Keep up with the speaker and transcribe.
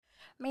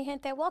Mi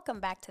gente, welcome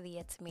back to the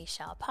It's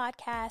Michelle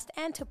podcast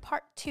and to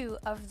part 2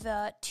 of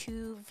the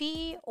To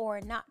Be or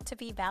Not to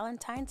Be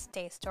Valentine's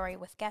Day story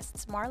with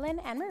guests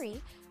Marlon and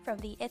Marie from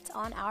the It's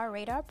on Our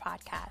Radar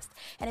podcast.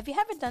 And if you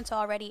haven't done so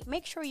already,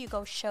 make sure you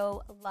go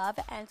show love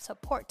and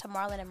support to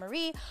Marlon and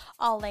Marie.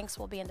 All links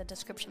will be in the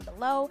description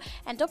below.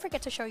 And don't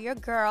forget to show your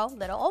girl,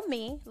 little old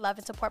me, love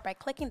and support by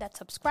clicking that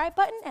subscribe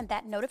button and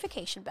that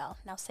notification bell.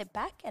 Now sit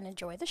back and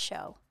enjoy the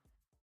show.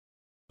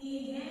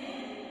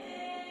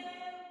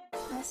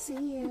 I see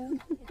you.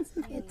 It's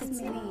me. It's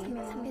me.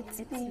 It's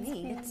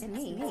me. It's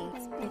me.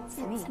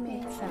 It's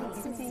me.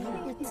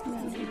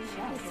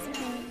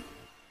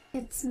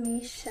 It's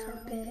me,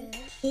 bitch.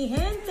 Hey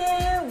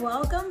gente,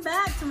 welcome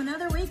back to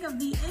another week of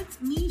the It's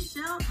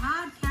Michelle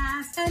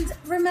podcast. And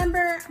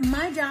remember,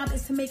 my job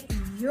is to make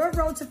your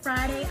road to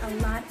Friday a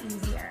lot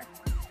easier.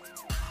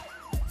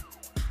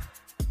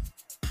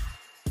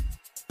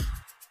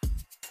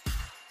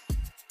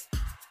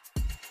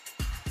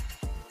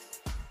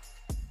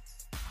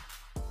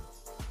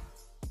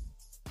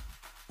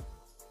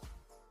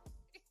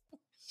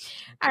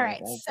 All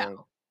right,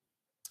 so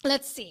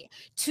let's see.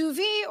 To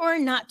be or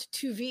not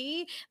to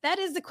be? That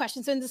is the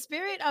question. So in the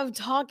spirit of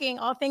talking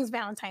all things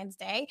Valentine's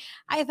Day,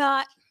 I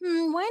thought,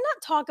 why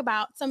not talk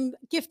about some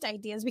gift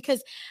ideas?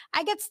 Because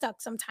I get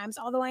stuck sometimes,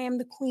 although I am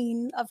the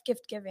queen of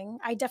gift giving.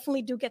 I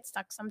definitely do get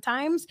stuck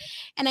sometimes.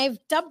 And I've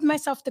dubbed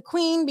myself the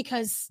queen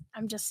because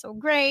I'm just so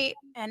great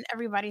and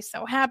everybody's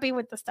so happy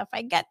with the stuff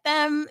I get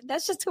them.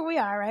 That's just who we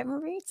are, right,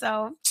 Marie?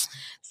 So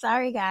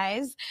sorry,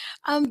 guys.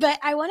 But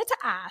I wanted to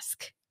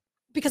ask,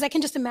 because I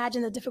can just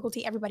imagine the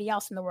difficulty everybody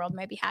else in the world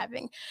might be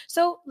having.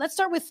 So let's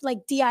start with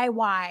like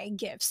DIY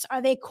gifts.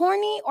 Are they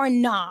corny or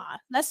nah?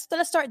 Let's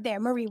start there.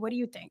 Marie, what do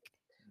you think?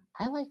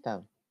 I like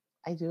them.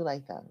 I do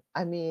like them.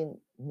 I mean,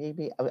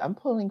 maybe I'm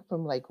pulling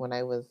from like when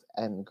I was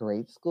in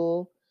grade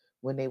school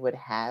when they would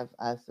have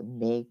us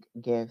make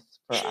gifts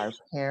for our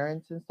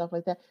parents and stuff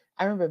like that.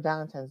 I remember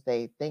Valentine's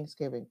Day,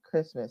 Thanksgiving,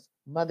 Christmas,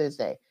 Mother's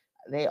Day.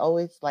 They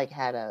always like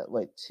had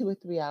 2 or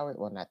 3 hours,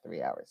 well, not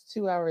 3 hours,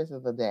 2 hours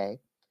of the day.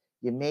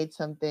 You made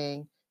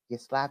something, you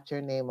slapped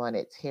your name on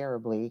it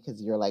terribly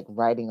because you're like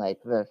writing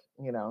like this,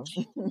 and you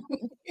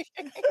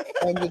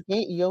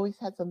always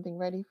had something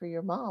ready for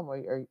your mom or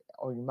your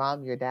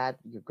mom, your dad,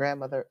 your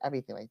grandmother,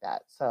 everything like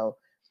that. So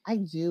I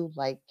do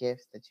like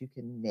gifts that you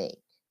can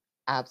make.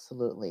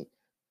 Absolutely.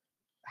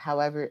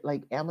 However,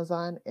 like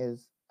Amazon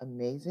is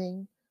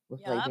amazing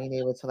with like being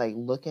able to like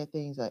look at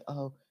things like,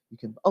 oh, you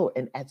can,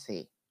 and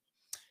Etsy.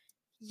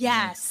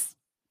 Yes.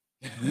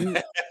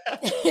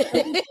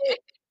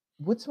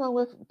 What's wrong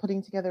with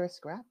putting together a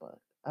scrapbook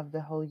of the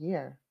whole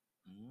year?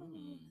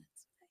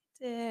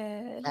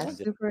 That's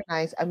super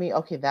nice. I mean,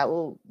 okay,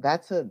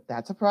 that's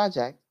a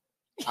project.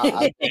 I'll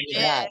tell you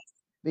that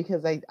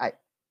because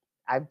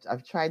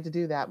I've tried to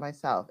do that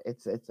myself.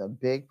 It's a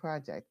big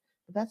project,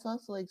 but that's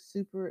also like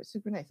super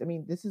nice. I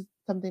mean, this is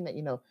something that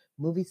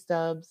movie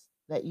stubs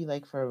that you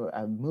like for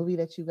a movie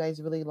that you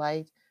guys really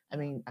liked. I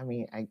mean,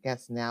 I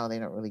guess now they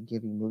don't really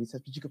give you movie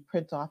stubs, but you could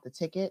print off the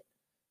ticket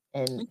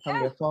and from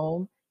your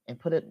phone and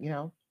put it.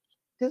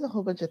 There's a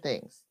whole bunch of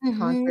things.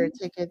 Concert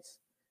tickets,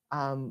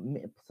 something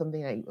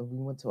that we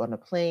went to on a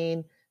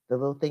plane, the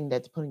little thing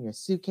that's put in your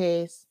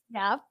suitcase.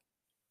 Yeah.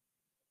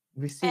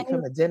 Receipt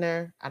from a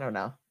dinner. I don't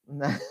know.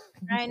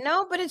 I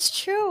know, but it's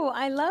true.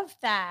 I love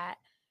that.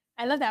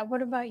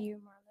 What about you,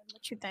 Marlon?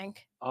 What you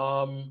think?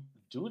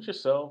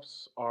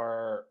 Do-it-yourselves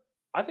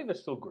I think they're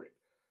still great.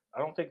 I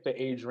don't think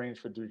the age range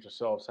for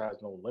do-it-yourselves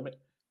has no limit.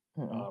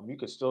 You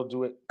could still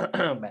do it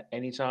at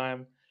any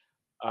time.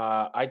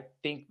 I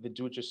think the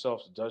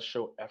do-it-yourself does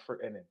show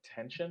effort and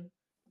intention.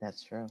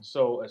 That's true.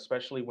 So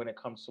especially when it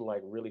comes to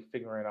like really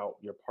figuring out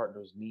your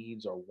partner's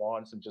needs or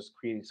wants and just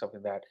creating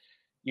something that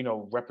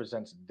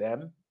represents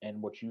them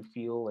and what you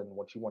feel and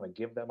what you want to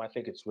give them, I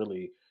think it's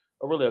really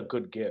a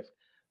good gift.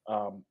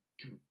 Um,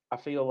 I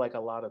feel like a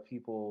lot of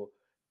people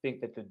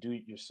think that the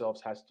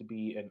do-it-yourselves has to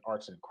be in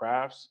arts and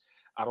crafts.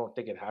 I don't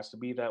think it has to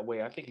be that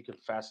way. I think you can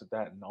facet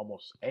that in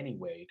almost any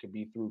way. It could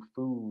be through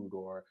food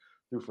or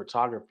through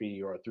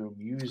photography or through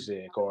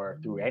music or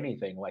through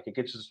anything. Like it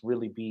could just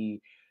really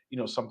be,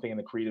 something in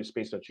the creative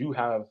space that you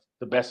have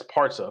the best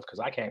parts of, because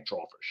I can't draw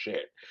for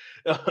shit.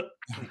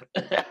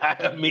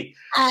 I mean,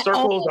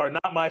 circles are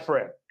not my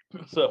friend.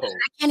 So I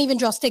can't even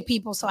draw stick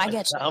people, so I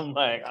get you. I'm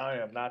like, I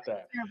am not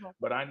that.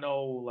 But I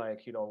know,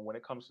 like, when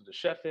it comes to the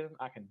chefing,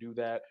 I can do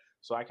that.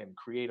 So I can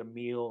create a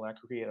meal and I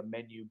create a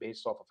menu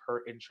based off of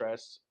her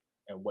interests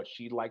and what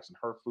she likes in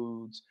her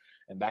foods.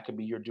 And that could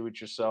be your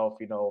do-it-yourself.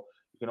 You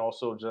can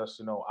also just,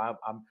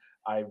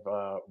 I've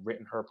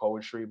written her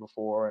poetry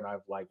before and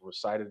I've like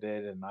recited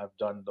it and I've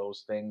done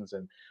those things.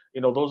 And,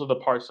 those are the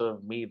parts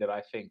of me that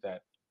I think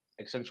that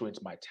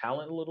accentuates my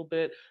talent a little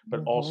bit,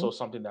 but also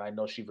something that I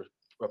know she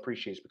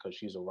appreciates because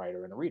she's a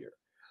writer and a reader.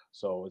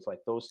 So it's like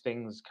those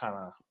things kind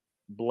of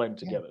blend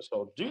together.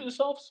 So do it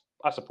yourselves.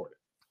 I support it.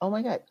 Oh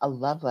my God. A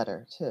love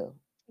letter too.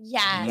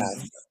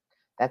 Yes.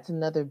 That's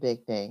another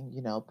big thing,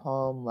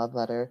 poem, love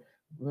letter.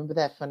 Remember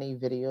that funny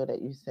video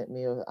that you sent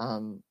me of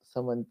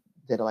someone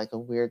did like a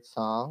weird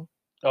song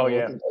Oh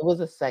yeah. It was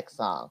a sex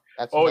song.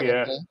 That's Oh another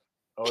yeah. thing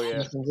Oh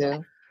yeah. you can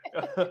do.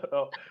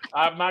 Oh,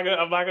 I'm not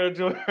gonna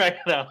do it right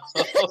now.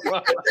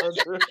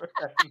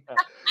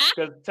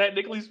 Because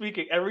technically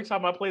speaking, every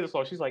time I play the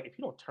song, she's like, "If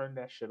you don't turn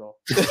that shit off."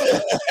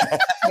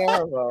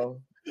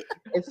 Terrible.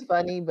 It's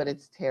funny, but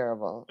it's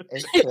terrible.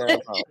 It's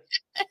terrible.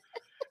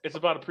 It's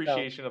about So,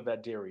 appreciation of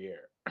that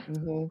derriere.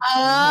 Oh,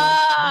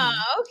 It's a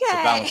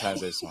okay.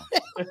 Valentine's Day song.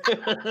 it's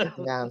a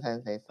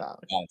Valentine's Day song.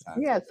 Valentine's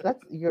Yes, Day.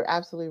 you're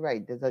absolutely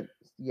right.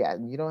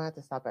 You don't have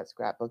to stop at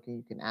scrapbooking.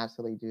 You can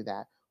absolutely do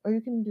that, or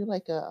you can do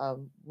like a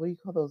what do you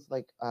call those,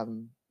 like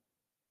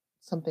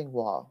something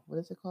wall? What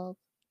is it called?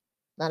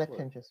 Not a What?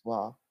 Pinterest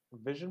wall.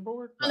 Vision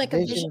board? Oh, like No.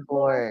 a Vision vision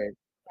board. board.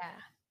 Yeah.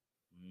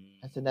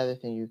 That's another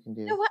thing you can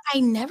You do. know what? I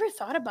never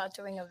thought about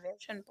doing a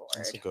vision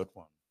That's a board. good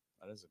one.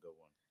 That is a good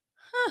one.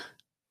 Huh.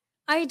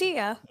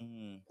 Idea.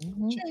 You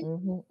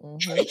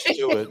should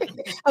do it.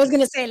 I was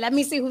gonna say, let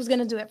me see who's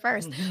gonna do it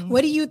first.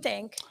 What do you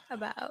think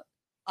about?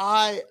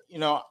 I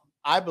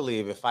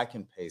believe if I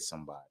can pay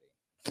somebody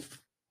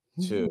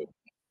to,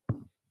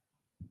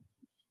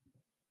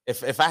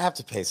 if I have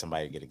to pay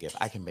somebody to get a gift,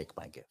 I can make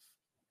my gift.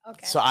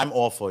 Okay. So I'm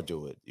all for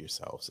do it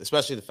yourselves,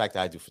 especially the fact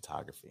that I do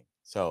photography.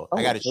 So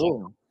I got to shoot.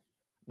 boom.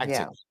 I can Yeah.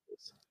 take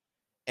pictures.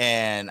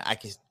 And I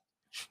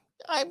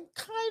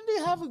kind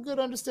of have a good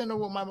understanding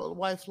of what my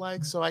wife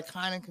likes, so I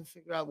kind of can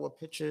figure out what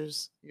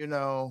pictures,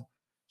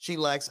 she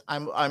likes.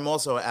 I'm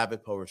also an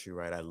avid poetry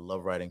writer. I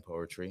love writing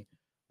poetry.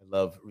 I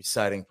love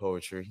reciting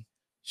poetry.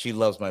 She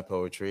loves my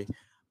poetry.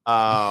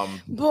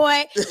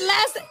 Boy,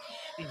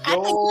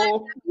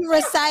 Yo. you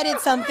recited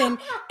something.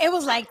 It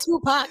was like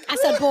Tupac. I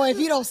said, boy, if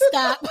you don't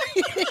stop.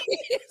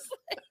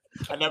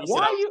 I never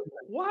said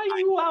Why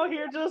you out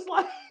here just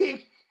like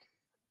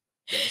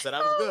never said I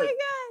was Oh good.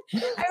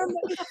 my God. I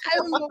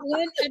remember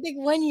I think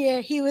one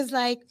year he was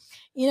like,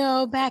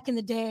 back in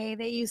the day,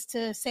 they used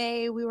to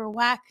say we were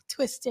whack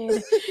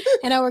twisted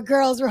and our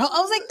girls were I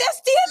was like,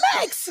 that's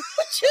DMX.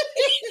 What you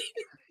mean?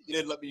 You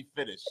didn't let me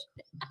finish.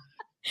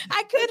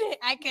 I couldn't.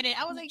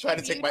 I was like, Trying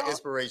to if take you my don't-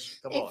 inspiration.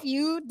 Come If on.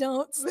 you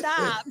don't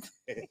stop.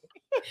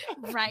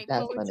 Right.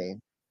 That's poetry. funny.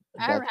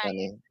 All That's right.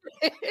 funny.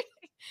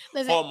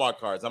 Listen, Hallmark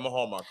cards. I'm a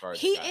Hallmark card.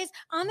 he guy. is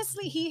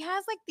honestly, he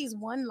has like these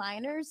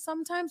one-liners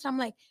sometimes. I'm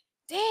like,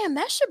 damn,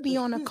 that should be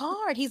on a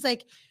card. He's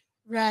like,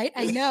 right,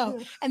 I know.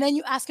 And then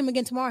you ask him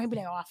again tomorrow, he'll be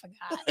like, oh, I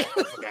forgot.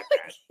 I forgot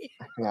that.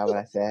 I forgot what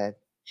I said.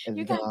 It's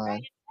You gotta gone.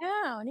 write it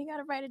down. You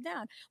gotta write it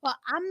down. Well,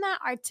 I'm not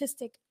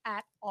artistic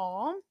at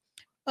all,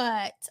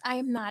 but I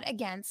am not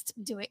against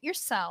do it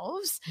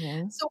yourselves.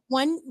 Mhm. So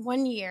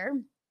one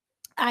year,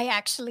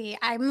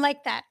 I'm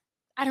like that.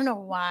 I don't know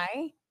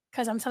why,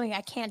 because I'm telling you,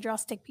 I can't draw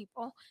stick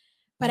people.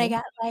 But I Mhm.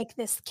 got like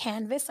this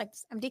canvas, like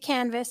this empty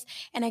canvas,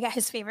 and I got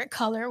his favorite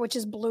color, which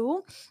is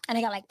blue. And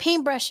I got like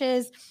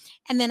paintbrushes.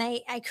 And then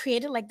I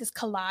created like this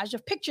collage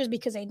of pictures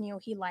because I knew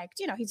he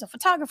liked, he's a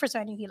photographer, so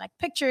I knew he liked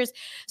pictures.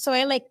 So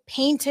I like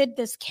painted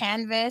this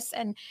canvas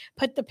and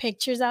put the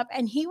pictures up,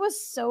 and he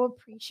was so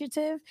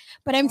appreciative.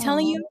 But I'm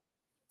telling Aw. you,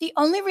 the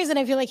only reason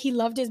I feel like he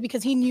loved it is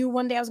because he knew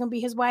one day I was gonna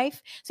be his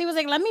wife. So he was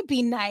like, let me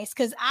be nice,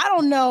 because I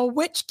don't know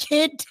which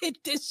kid did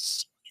this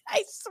shit.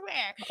 I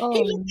swear. Oh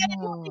He looked at it, he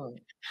was like, no.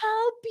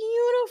 how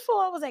beautiful.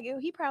 I was like, "Ew,"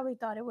 he probably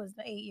thought it was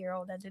the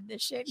 8-year-old that did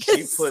this shit.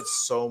 She 'cause put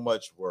so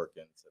much work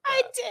into that.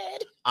 I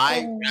did.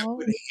 I Aw.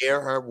 would hear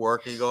her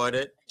working on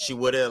it. She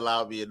wouldn't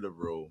allow me in the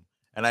room.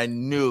 And I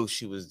knew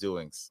she was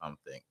doing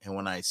something. And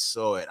when I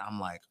saw it, I'm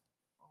like,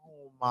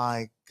 oh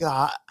my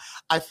God.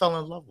 I fell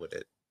in love with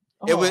it.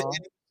 It Aw.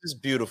 was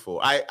beautiful.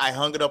 I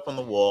hung it up on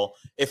the wall.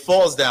 It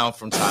falls down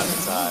from time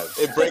to time.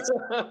 It breaks.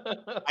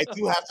 I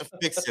do have to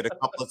fix it a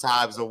couple of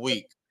times a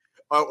week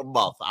or a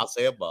month. I'll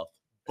say a month.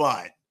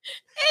 But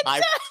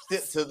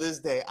to this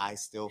day, I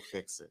still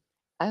fix it.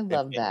 I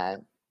love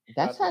that.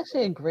 That's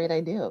actually a great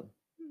idea.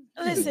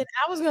 Listen,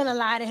 I was gonna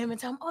lie to him and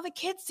tell him, "Oh, the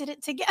kids did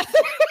it together."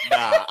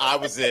 Nah, I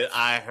was it.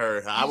 I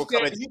heard her. I will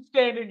come in. You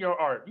stand in your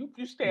art.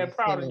 You stand You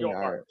proud stand of in your your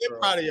art. art. Get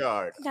proud of your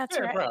art. That's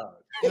Stand right. proud.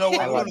 You know what?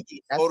 I We're love gonna do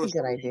That's photo a good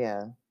shoot.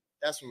 idea.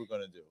 That's what we're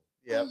gonna do.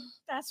 Yep.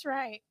 That's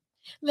right.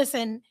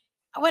 Listen,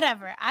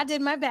 whatever. I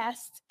did my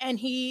best, and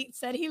he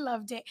said he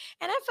loved it,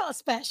 and I felt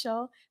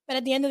special. But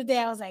at the end of the day,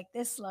 I was like,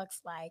 "This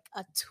looks like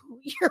a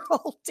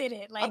 2-year-old did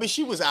it." Like, I mean,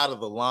 she was out of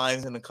the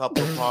lines in a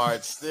couple of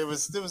parts. There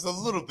was a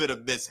little bit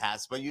of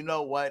mishaps, but you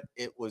know what?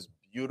 It was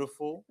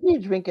beautiful. You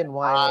drinking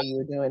wine while you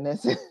were doing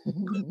this?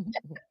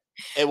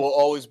 It will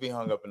always be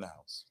hung up in the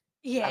house.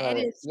 yeah, it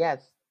is.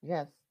 Yes,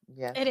 yes,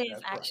 yes. It is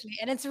That's right. actually,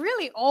 and it's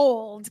really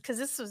old because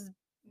this was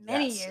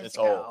many Yes, years it's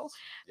ago. old.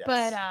 Yes.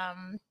 But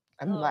I'm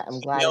oh, glad. I'm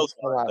the glad nails it's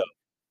still aren't up. though.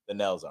 The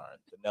nails aren't.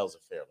 The nails are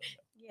fairly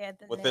new. yeah,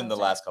 Within the nails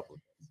last couple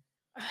of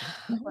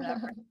days.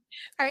 whatever.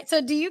 All right.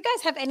 So, do you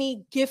guys have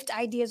any gift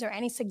ideas or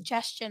any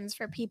suggestions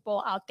for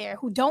people out there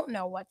who don't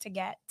know what to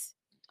get?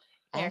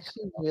 I There.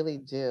 actually really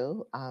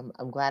do. I'm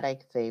glad I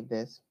saved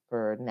this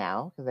for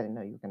now because I didn't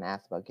know you were going to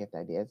ask about gift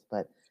ideas.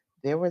 But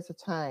there was a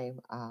time,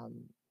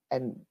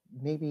 and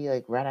maybe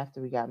like right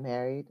after we got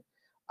married,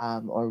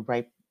 or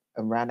right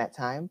around that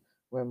time,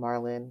 where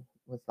Marlon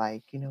was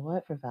like, you know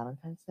what, for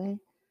Valentine's Day,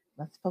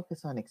 let's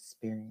focus on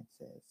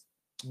experiences,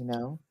 you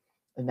know?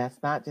 And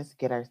that's not just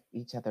get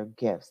each other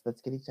gifts.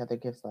 Let's get each other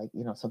gifts like,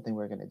 something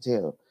we're gonna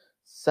do.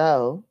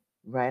 So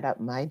right up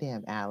my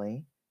damn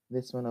alley,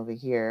 this one over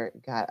here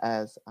got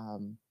us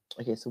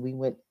okay, so we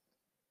went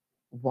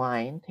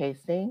wine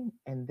tasting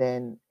and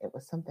then it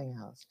was something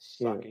else.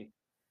 Shoot. Sake.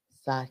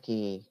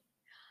 Sake.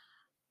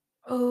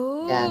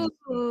 Yes,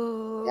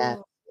 yes,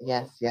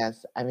 Oh.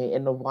 yes. I mean,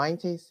 in the wine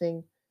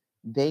tasting,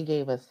 they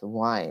gave us the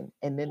wine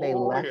and then they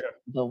Oh left yeah.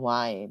 the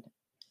wine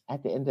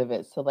at the end of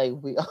it. So like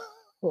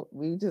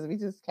we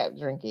just kept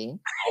drinking.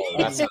 Oh,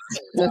 that's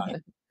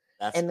And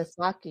that's and the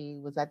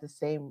sake was at the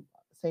same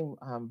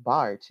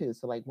bar too.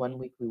 So like one Mhm.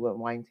 week we went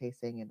wine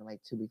tasting and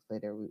like 2 weeks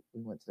later we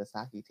went to the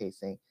sake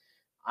tasting.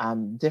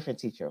 Different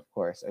teacher, of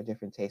course, or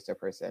different taster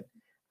person.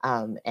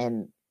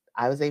 And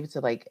I was able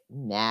to like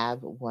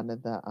nab one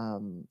of the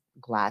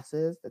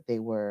glasses that they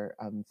were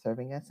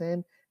serving us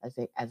in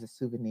as a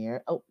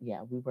souvenir. Oh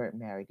yeah, we weren't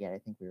married yet. I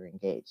think we were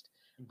engaged.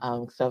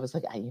 So I was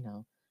like,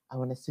 I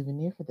want a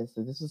souvenir for this.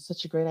 So this was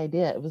such a great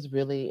idea. It was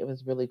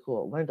really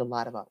cool. Learned a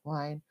lot about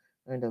wine,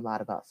 learned a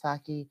lot about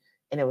sake,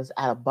 and it was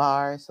at a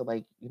bar. So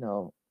like,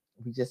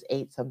 we just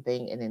ate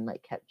something and then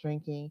like kept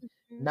drinking.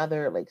 Mhm.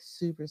 Another like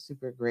super,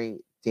 super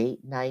great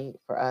date night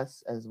for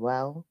us as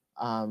well.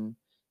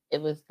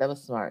 That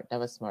was smart. That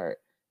was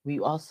smart. We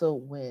also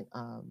went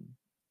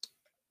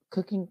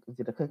cooking,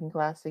 did a cooking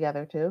class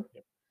together too.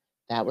 Yep.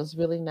 That was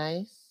really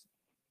nice.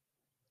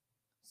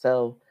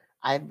 So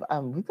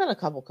we've done a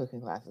couple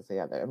cooking classes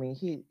together. I mean,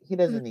 he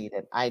doesn't need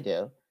it. I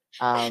do.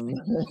 Um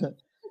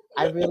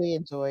I really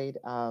enjoyed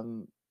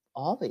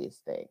all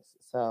these things.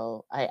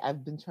 So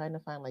I've been trying to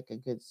find like a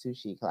good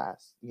sushi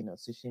class,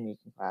 sushi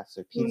making class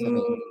or pizza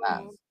making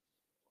class. Ooh.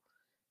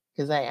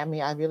 Because I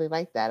mean, I really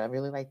like that. I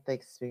really like the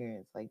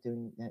experience, like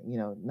doing that,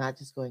 not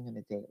just going on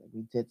a date. Like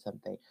we did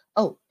something.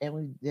 Oh, and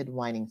we did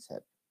wine and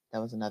sip. That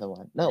was another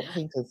one. No,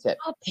 paint and sip.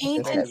 Oh, Paint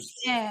and paint and sip.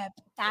 sip.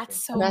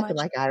 That's so I'm acting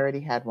much. like I already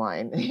had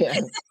wine. Yeah,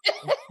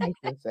 paint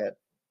and sip.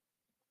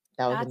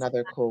 That was That's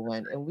another cool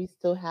one. And we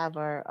still have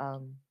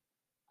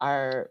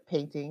our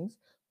paintings.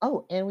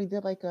 Oh, and we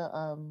did like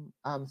a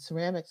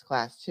ceramics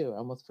class too. I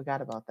almost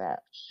forgot about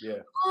that. Yeah.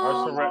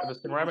 oh. The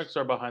ceramics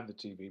are behind the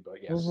TV,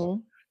 but yes. Hmm.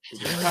 we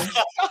did. Hmm.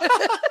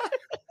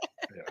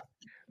 Yeah.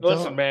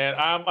 Listen, Don't man,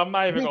 I'm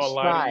not even we gonna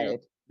lie to you.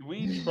 tried.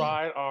 We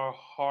tried our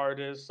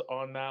hardest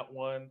on that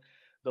one.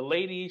 The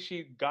lady,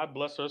 God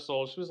bless her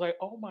soul, she was like,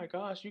 "Oh my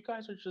gosh, you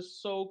guys are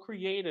just so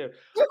creative."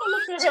 I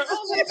looked at her, I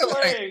was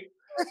like,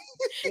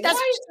 That's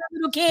 "What?" for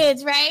little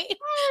kids, right?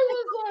 I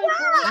was like,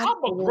 "Girl,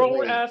 I'm a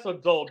grown Absolutely. ass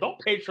adult. Don't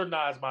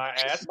patronize my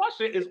ass. My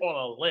shit is on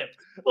a limp."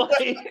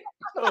 Like,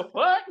 the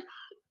fuck?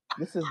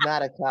 This is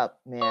not a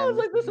cup, I man. was This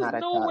like, is "This is not a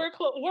cup. nowhere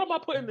close. What am I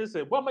putting this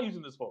in? What am I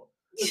using this for?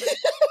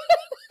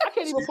 I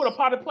can't even put a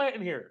potted plant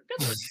in here."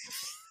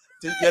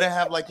 You gotta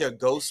have like your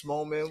ghost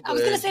moment. I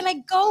was gonna say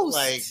like ghosts.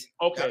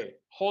 like Okay,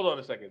 hold on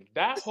a second.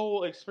 That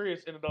whole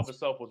experience in and of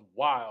itself was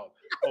wild.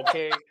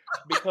 Okay,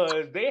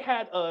 because they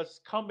had us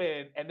come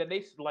in and then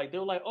they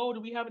were like, "Oh, do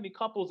we have any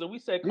couples?" And we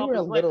said We were a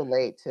couples. Like little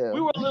late we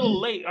too. were a little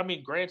late. I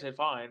mean, granted,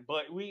 fine,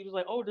 but we was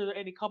like, "Oh, are there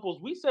any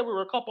couples?" We said we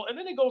were a couple, and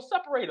then they go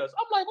separate us.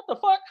 I'm like, "What the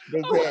fuck?" They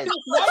I'm like, did.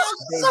 "Why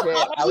They did.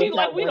 I was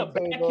like at we the one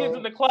bad kids in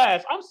table. the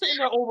class?" I'm sitting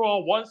there over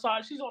on one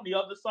side, she's on the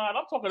other side.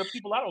 I'm talking to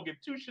people I don't give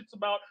two shits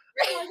about.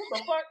 I'm like, "What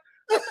the fuck?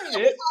 This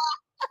ain't it."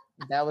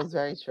 That was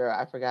very true.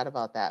 I forgot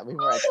about that. We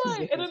were I at two was like,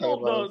 and different then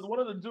tables. one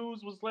of the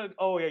dudes was like,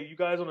 "Oh yeah, you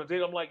guys on a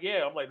date?" I'm like,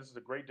 "Yeah." I'm like, "This is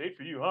a great date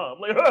for you, huh?" I'm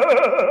like,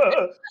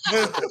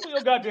 "Put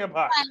your goddamn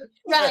pot."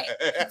 Right.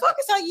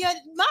 Focus on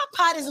my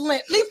pot is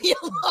limp. Leave me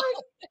alone.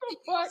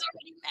 Fuck.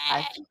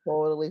 I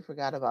totally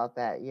forgot about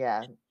that.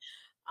 Yeah.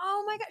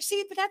 Oh my gosh.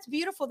 See, but that's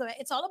beautiful though.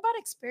 It's all about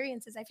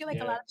experiences. I feel like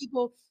a lot Yeah. of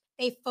people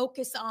they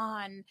focus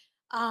on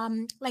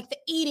like the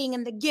eating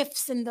and the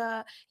gifts and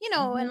the, and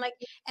Mhm. like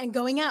and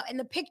going out and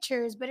the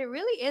pictures, but it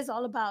really is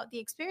all about the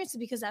experiences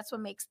because that's what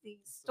makes these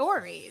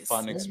stories.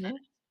 fun experience.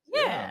 Mhm.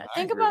 Yeah. I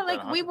Think agree about with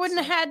like that we wouldn't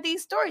have 100%. had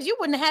these stories. You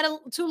wouldn't have had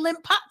two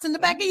limp pots in the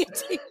back of your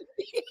TV.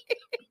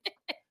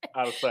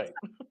 Out of sight.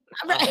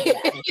 Right.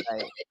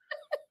 Right.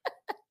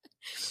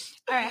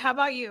 All right. How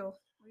about you? What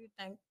do you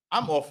think?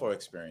 I'm all for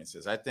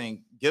experiences. I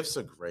think gifts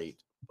are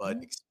great, but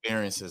Mhm.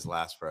 experiences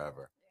last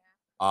forever.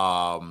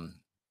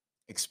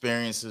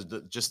 Experiences,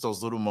 just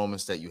those little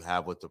moments that you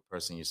have with the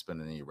person you're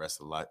spending the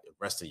rest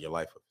of your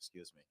life with.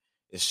 Excuse me.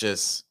 It's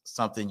just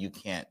something you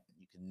can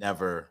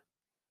never.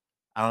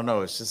 I don't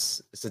know.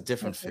 It's a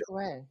different Can't feel. take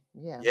away.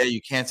 Yeah. Yeah,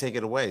 you can't take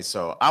it away.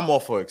 So I'm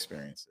all for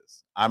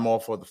experiences. I'm all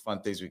for the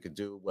fun things we could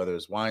do, whether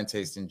it's wine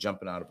tasting,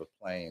 jumping out of a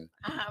plane.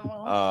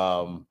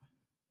 Well,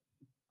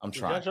 I'm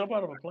Did y'all trying. jump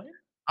out of a plane?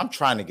 I'm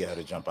trying to get her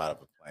to jump out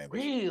of a plane.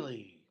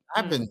 Really?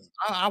 I've been.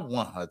 I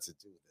want her to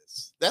do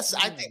this.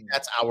 I think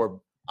that's our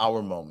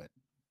moment.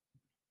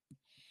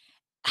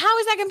 how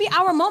is that gonna be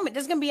our moment?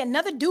 There's gonna be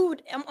another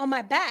dude on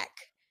my back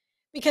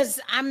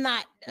because I'm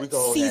not We a go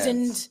hold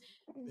seasoned hands.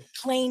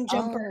 plane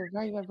jumper.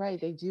 Oh, right.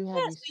 They do have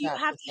Yeah, you so you strapped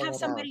have to to have someone else.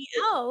 somebody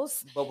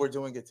else. But we're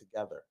doing it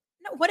together.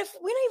 No, what if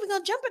we're not even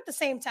gonna jump at the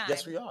same time?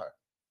 Yes, we are.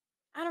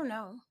 I don't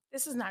know.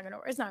 This is not gonna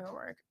work. It's not gonna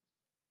work.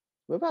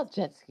 What about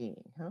jet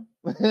skiing, huh?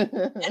 Jet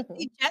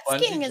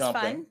Bungee skiing is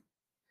jumping.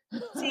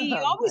 fun. See, you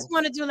always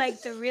want to do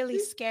like the really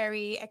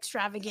scary,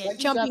 extravagant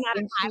jumping out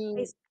of high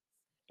places.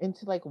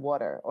 into like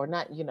water, or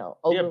not, Yeah,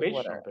 over base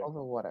water, jumping.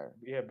 over water.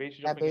 Yeah, base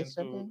That jumping base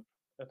into. jumping?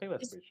 I think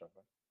that's It's- base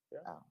jumping. Yeah.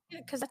 Oh. Yeah,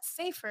 because that's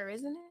safer,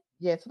 isn't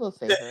Yeah, it's a little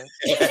safer.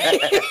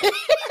 it?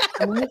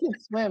 I mean, you can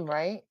swim,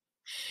 right?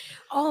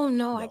 Oh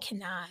no, I No.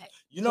 cannot.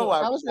 You know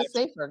why? How is it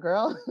safer,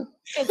 girl?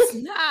 It's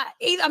not.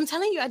 I'm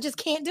telling you, I just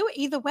can't do it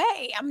either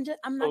way. I'm So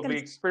not the gonna.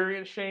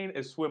 experience, Shane,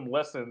 is swim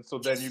lessons, so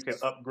then you can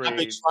I've been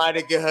upgrade. trying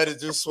to get her to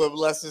do swim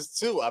lessons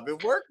too. I've been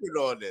working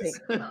on this.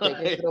 Take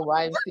it to the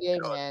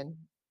YMCA, man.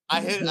 I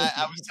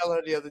was telling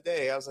her the other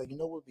day, I was like, you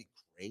know what would be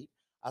great?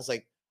 I was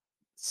like,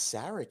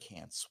 Sarah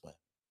can't swim.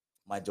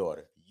 My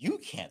daughter, you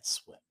can't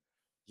swim.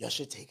 Y'all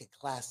should take a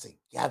class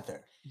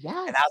together. Yes,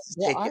 And I'll just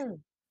there take it. are.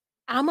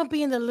 I'm gonna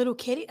be in the little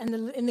kitty and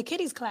in the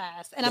kiddies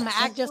class, and I'm gonna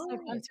Yes, act just like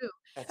fine. them too.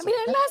 That's I mean,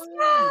 okay. let's fine.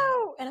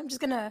 go, and I'm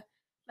just gonna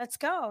let's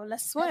go,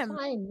 let's That's swim.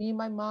 fine. Me and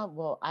my mom.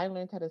 Well, I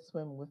learned how to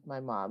swim with my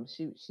mom.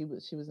 She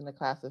was in a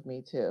class with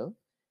me too,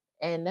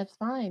 and that's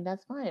fine.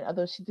 That's fine.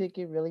 Although she did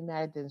get really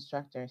mad at the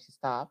instructor and she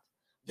stopped.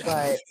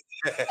 But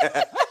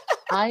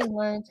I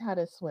learned how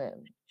to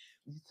swim,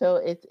 so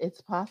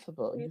it's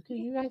possible.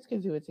 You guys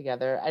can do it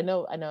together. I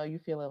know you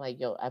feeling like,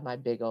 yo, at my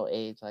big old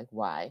age, like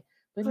why?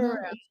 But For no,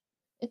 real.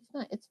 it's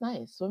not. It's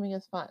nice. Swimming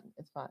is fun.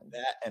 It's fun.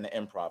 That and the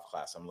improv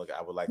class.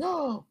 I would like to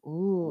No,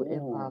 ooh,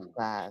 improv Ooh,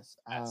 class.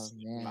 Oh that's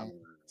my man,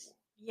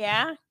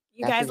 Yeah,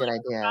 you that's a guys good like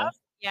idea. improv?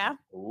 Yeah,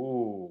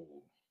 Ooh.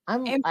 I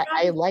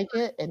improv. like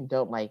it and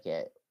don't like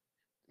it.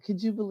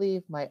 Could you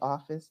believe my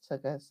office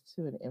took us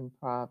to an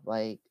improv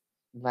like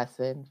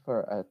lesson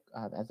for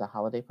as a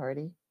holiday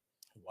party?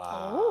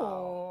 Wow.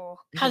 Oh,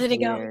 It how was did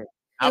it go? weird. It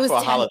Not was for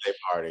a 10. holiday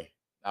party.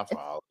 Not for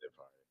a holiday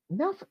party.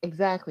 Not for,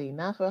 exactly.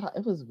 Not for.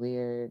 It was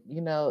weird.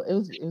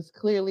 It was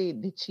clearly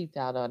they cheaped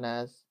out on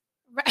us.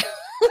 Right.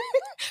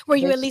 Were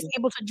you They at least cheaped.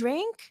 able to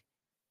drink?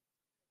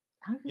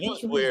 How do You you know think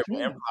what's it was weird? With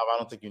drink? improv, I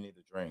don't think you need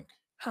to drink.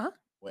 Huh?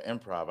 With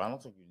improv, I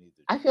don't think you need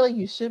to I drink. feel like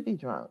you should be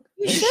drunk.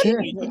 You You should should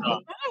be be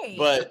drunk. right.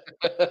 But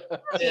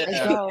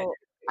yeah,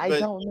 I but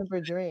don't remember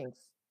drinks.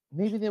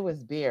 Maybe there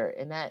was beer,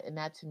 and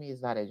that to me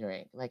is not a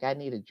drink. Like I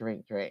need a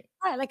drink. Right,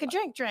 like a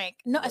drink.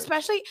 No, Right.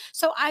 especially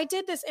so I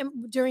did this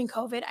during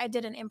COVID. I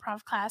did an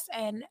improv class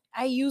and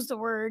I used the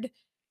word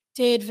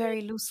did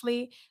very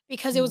loosely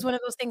because it was one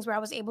of those things where I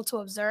was able to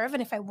observe,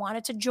 and if I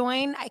wanted to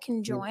join, I can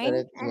You join.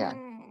 could, yeah.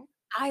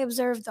 I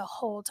observed the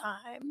whole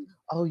time.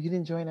 Oh, you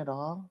didn't join at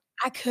all?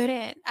 I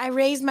couldn't. I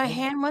raised my Oh.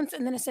 hand once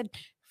and then I said,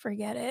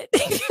 forget it.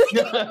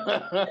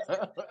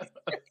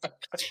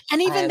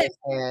 And I even that,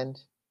 understand.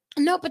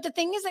 no, but the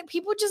thing is that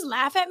people just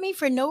laugh at me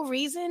for no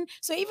reason.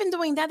 So even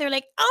doing that, they're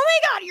like, "Oh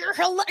my god,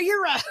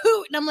 you're a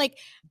hoot," and I'm like,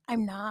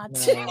 "I'm not.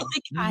 No.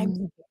 Like I'm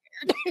scared.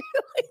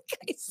 Like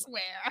I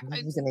swear."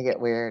 This is gonna get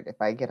weird if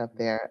I get up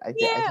there. I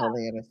Yeah,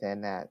 totally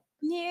understand that.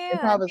 yeah,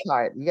 Improv is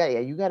hard.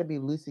 You gotta be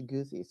loosey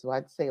goosey. So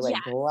I'd say like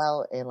yeah, go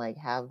out and like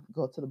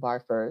go to the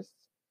bar first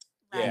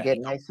and yeah, right, get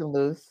nice and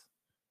loose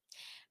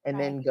and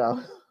right. then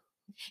go.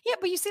 Yeah,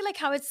 but you see, like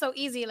how it's so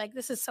easy. Like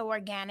this is so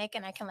organic,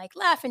 and I can like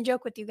laugh and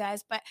joke with you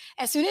guys. But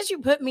as soon as you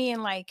put me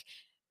in like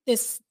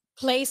this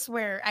place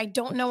where I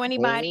don't know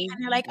anybody, Stage,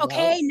 and they're like, yep.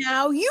 "Okay,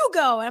 now you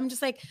go," and I'm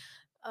just like,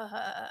 I'm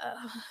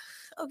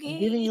okay.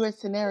 giving you a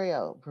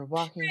scenario. We're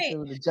walking Right.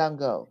 through the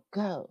jungle.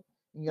 Go.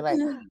 And you're like,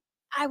 No,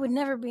 I would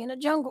never be in a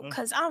jungle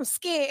because I'm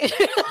scared.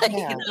 Like,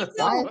 yeah, no,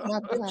 why is my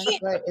you black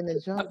can't. butt in the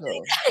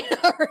jungle?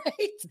 All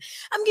right.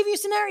 I'm giving you a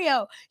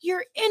scenario.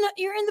 You're in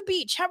the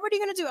beach. What are you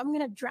gonna do? I'm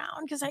gonna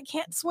drown because I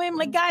can't swim.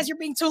 Like, guys, you're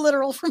being too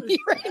literal for me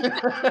right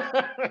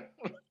now.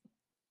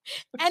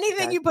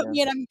 Anything you put Gotcha.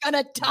 me in, I'm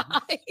gonna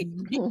die.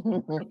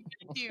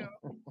 Do.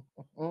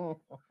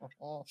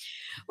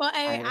 Well,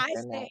 I I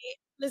understand that. say,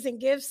 listen,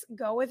 gifts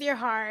go with your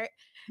heart.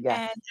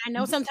 Yes. And I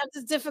know sometimes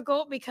it's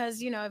difficult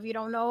because, if you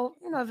don't know,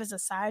 if it's a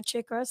side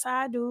chick or a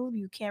side dude,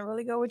 you can't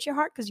really go with your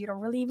heart because you don't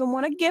really even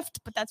want a gift,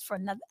 but that's for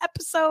another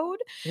episode.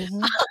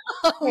 Mhm.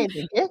 Um, Hey,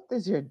 the gift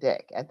is your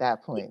dick at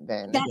that point.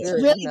 Then if that's you're,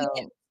 really the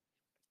gift.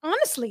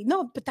 Honestly,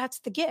 no, but that's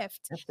the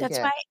gift. that's the That's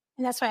gift. why,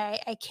 and that's why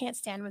I can't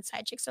stand when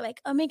side chicks are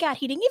like, "Oh my god,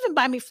 he didn't even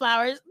buy me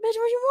flowers, bitch. What do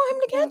you want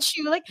him to Yeah. get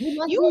you? Like You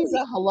lucky you you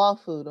got halal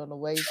food on the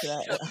way to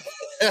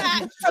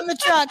that. from the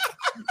truck."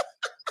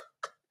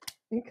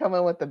 You come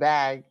in with the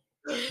bag.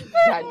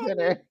 Got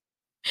dinner.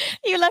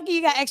 You're lucky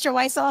you got extra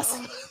white sauce.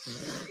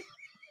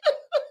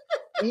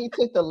 He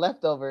took the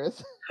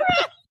leftovers.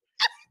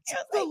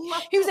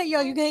 He was like,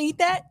 "Yo, you gonna eat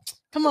that?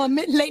 Come on,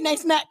 late night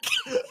snack."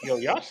 Yo,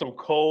 y'all some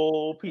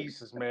cold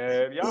pieces,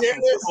 man. Y'all Yes.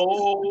 some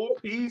cold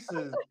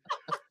pieces.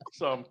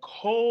 Some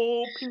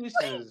cold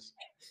pieces.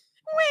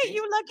 Wait,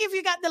 you lucky if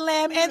you got the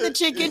lamb and the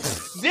chicken.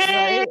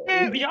 Damn,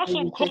 Right? y'all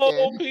some Baby cold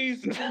chicken.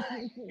 pieces.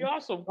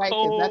 Y'all some Right,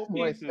 because that's cold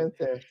more pieces.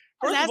 expensive.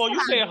 First That's of all, you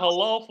what say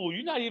halal food.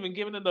 You're not even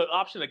giving them the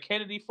option of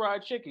Kennedy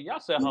fried chicken. Y'all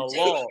said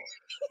halal.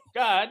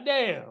 God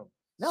damn.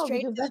 No,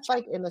 Straight because to the that's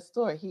like in the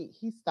store.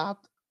 He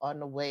stopped on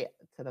the way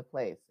to the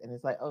place, and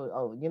it's like,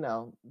 oh,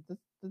 the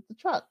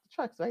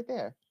truck's right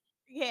there.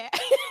 Yeah.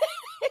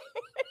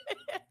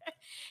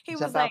 He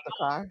was Jump like, out the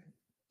car.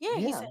 yeah,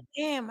 he Yeah, said,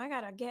 damn, I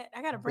gotta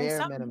bring bare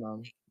something.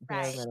 minimum. Bare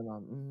Right.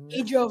 minimum.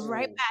 He Mhm. drove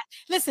right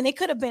past. Listen, it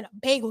could have been a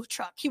bagel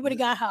truck. He would have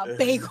got her a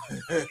bagel.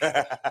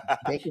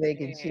 Bacon,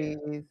 egg, and Damn.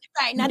 cheese.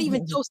 Right, not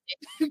even toasted.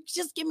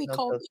 Just give me No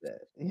cold. toasted.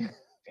 Yeah.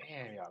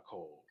 Damn, y'all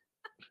cold.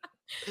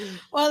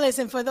 Well,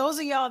 listen, for those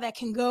of y'all that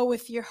can go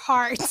with your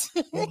heart,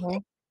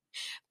 Mhm.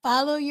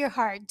 follow your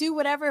heart. Do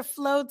whatever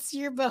floats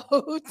your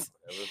boat.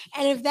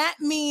 And if that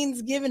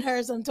means giving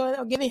her some toilet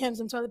or giving him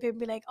some toilet paper,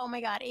 be like, oh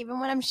my God, even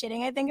when I'm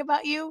shitting, I think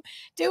about you.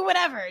 Do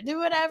whatever. Do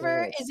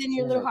whatever Good, is in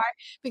your little good. heart.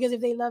 Because if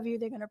they love you,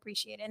 they're gonna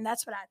appreciate it. And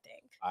that's what I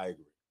think. I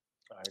agree.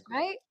 I agree.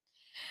 Right?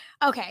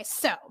 Okay,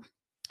 so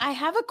I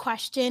have a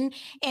question,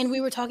 and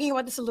we were talking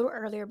about this a little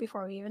earlier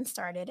before we even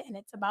started, and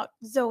it's about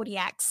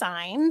zodiac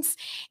signs.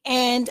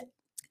 And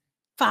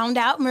found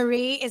out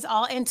Marie is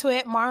all into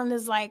it. Marlon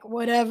is like,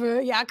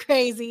 whatever, y'all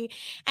crazy.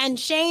 And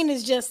Shane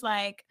is just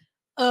like,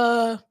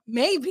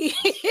 maybe.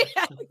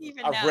 I don't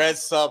even I've know. read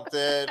something.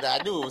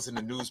 I knew it was in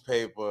the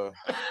newspaper.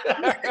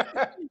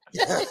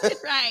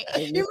 Right.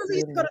 It You used remember to you be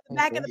used to in go the to the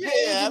back of the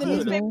newspaper. page Yeah, of the I've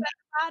heard of newspaper Mhm. at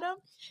the bottom?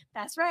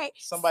 That's right.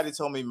 Somebody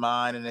told me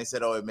mine, and they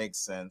said, "Oh, it makes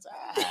sense."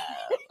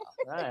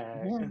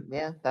 Alright.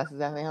 Yeah, that's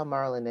exactly how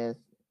Marlon is.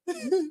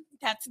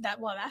 That's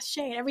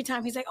Shane. Every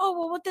time he's like, oh,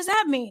 well, what does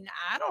that mean?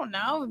 I don't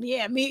know.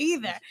 Yeah, me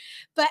either.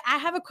 But I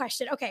have a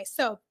question. Okay,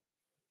 so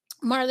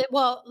Marlon,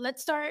 well,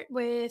 let's start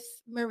with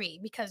Marie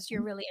because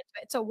you're really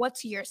into it. So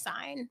what's your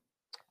sign?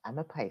 I'm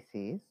a Pisces.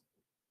 Yay.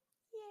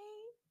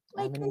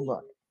 I'm Like an me.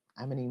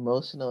 I'm an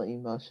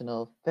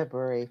emotional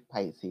February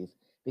Pisces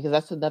because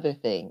that's another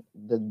thing.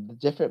 The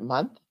different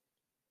month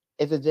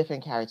is a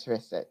different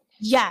characteristic.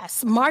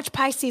 Yes, March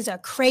Pisces are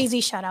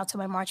crazy. Shout out to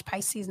my March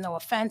Pisces. No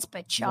offense,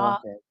 but No y'all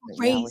offense, but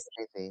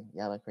crazy.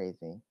 Y'all are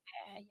crazy.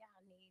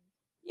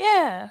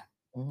 Yeah,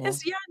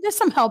 Mhm. there's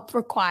some help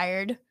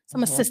required,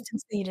 some Mhm.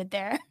 assistance needed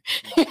there.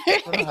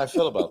 I don't know how I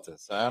feel about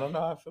this.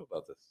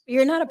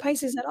 You're not a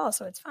Pisces at all,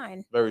 so it's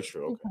fine. Very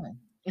true.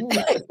 You're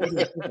Okay.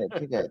 fine.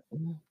 You're good.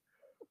 Mhm.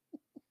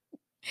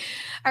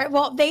 All right.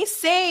 Well, they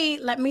say,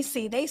 let me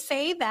see. They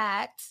say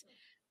that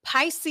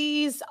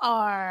Pisces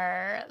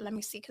are, let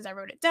me see, because I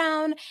wrote it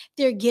down.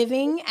 They're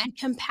giving and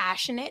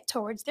compassionate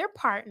towards their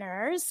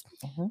partners.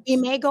 Mhm. We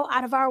may go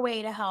out of our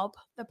way to help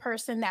the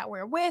person that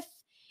we're with,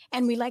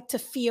 and we like to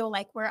feel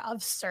like we're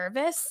of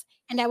service.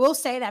 And I will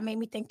say that made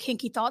me think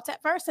kinky thoughts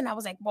at first. And I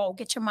was like, whoa,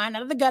 get your mind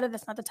out of the gutter.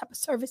 That's not the type of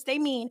service they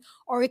mean.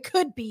 Or it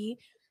could be,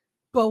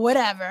 but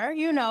whatever,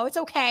 it's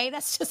okay.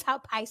 That's just how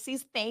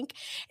Pisces think.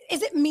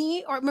 Is it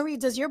me or Marie?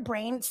 Does your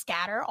brain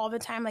scatter all the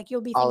time? Like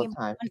you'll be All thinking the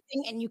about time. one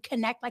thing and you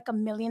connect like a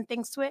million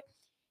things to it.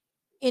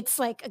 It's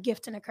like a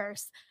gift and a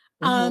curse.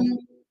 Mhm.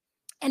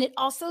 And it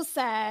also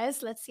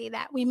says, let's see,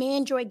 that we may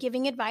enjoy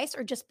giving advice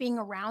or just being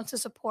around to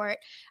support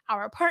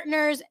our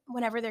partners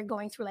whenever they're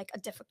going through like a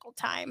difficult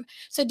time.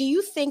 So, do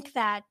you think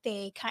that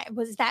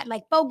was that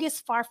like bogus,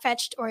 far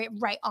fetched, or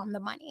right on the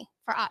money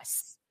for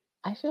us?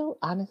 I feel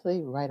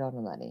honestly right on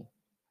the money.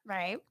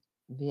 Right?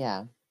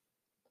 Yeah.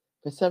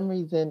 For some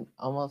reason,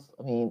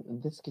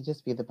 this could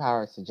just be the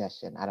power of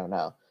suggestion. I don't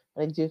know.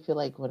 But I do feel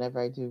like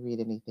whenever I do read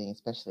anything,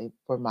 especially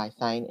for my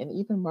sign and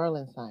even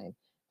Marlon's sign,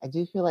 I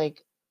do feel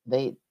like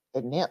they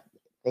it nail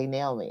they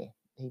nail me.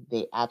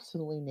 They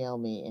absolutely nail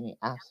me and they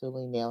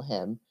absolutely nail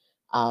him.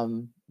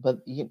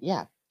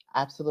 Yeah,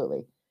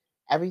 absolutely.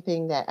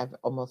 Everything that I've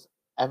almost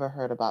ever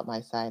heard about my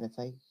sign, it's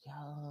like,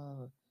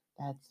 yo,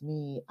 that's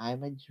me.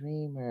 I'm a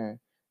dreamer.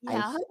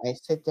 Yeah. I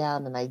sit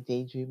down and I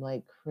daydream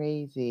like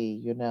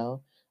crazy.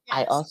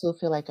 I Yes. also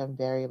feel like I'm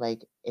very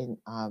like in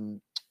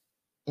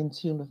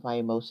tune with my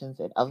emotions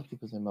and other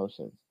people's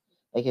emotions.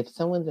 Like if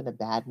someone's in a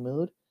bad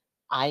mood,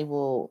 I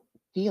will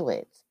feel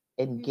it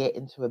and get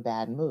into a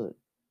bad mood.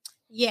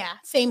 Yeah,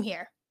 same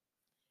here.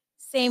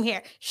 Same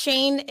here.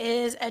 Shane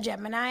is a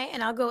Gemini,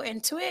 and I'll go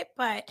into it,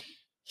 but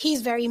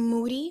he's very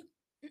moody.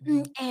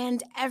 Mhm.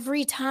 And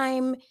every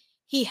time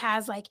he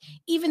has like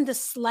even the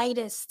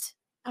slightest,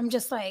 I'm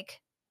just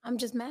like, I'm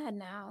just mad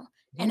now.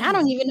 And I Yeah,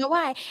 don't even know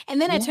why. And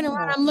then I turn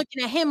around, yeah. I'm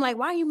looking at him like,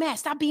 why are you mad?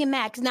 Stop being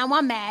mad. Because now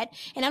I'm mad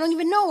and I don't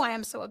even know why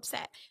I'm so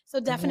upset. So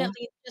Mhm.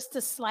 definitely just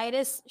the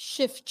slightest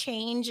shift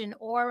change in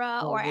aura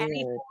So or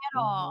anything weird. at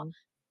all.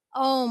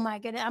 Oh my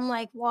goodness. I'm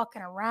like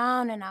walking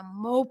around and I'm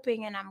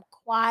moping and I'm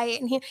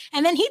quiet.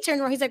 And then he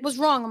turned around. He's like, what's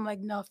wrong? I'm like,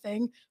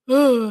 nothing.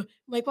 Ugh. I'm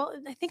like, well,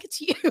 I think it's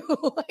you.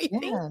 I think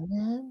Yeah,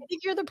 man. I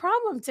think you're the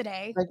problem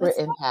today. Like we're Let's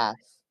empaths.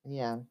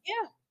 Yeah.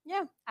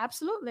 yeah,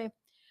 absolutely.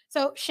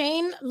 So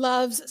Shane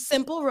loves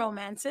simple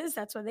romances.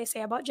 That's what they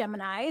say about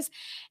Geminis.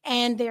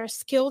 And they're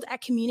skilled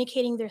at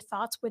communicating their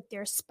thoughts with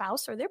their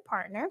spouse or their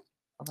partner.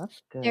 Oh,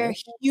 that's They're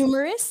good.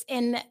 humorous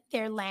in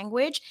their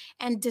language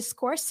and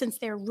discourse since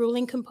their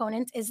ruling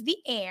component is the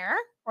air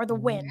or the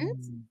wind.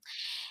 Mm.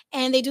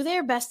 And they do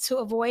their best to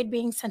avoid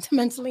being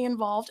sentimentally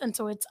involved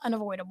until it's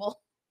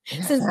unavoidable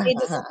since they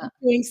just keep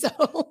doing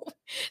so.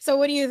 So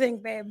what do you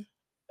think, babe?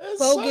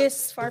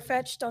 Bogus,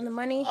 far-fetched, on the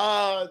money?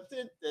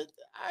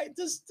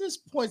 There's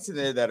points in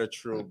there that are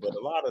true, but a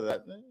lot of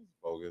that is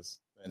bogus.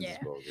 And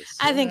it's bogus.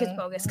 I think it's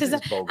bogus because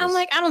I'm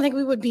like, I don't think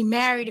we would be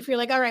married if you're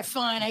like, all right,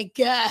 fine, I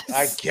guess.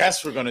 I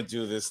guess we're gonna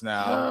do this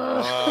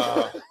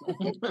now.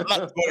 I'm not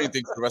doing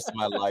anything for the rest of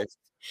my life.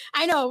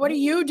 I know. What are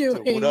you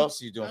doing? So what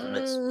else are you doing for the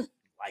next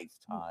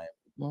lifetime?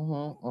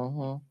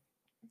 How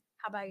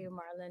about you,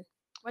 Marlon?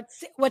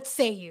 What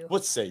say you?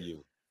 What say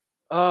you?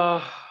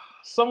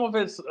 Some of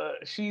it's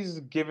she's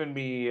given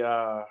me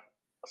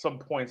some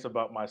points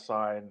about my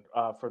sign.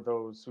 For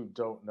those who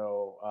don't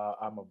know,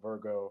 I'm a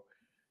Virgo.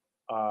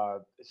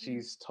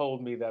 She's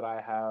told me that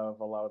I have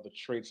a lot of the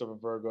traits of a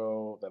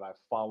Virgo, that I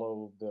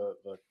follow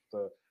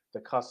the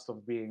cusp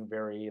of being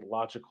very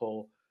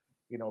logical,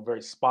 very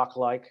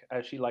Spock-like,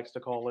 as she likes to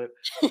call it.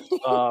 Shout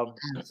out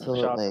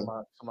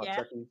to my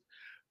techies.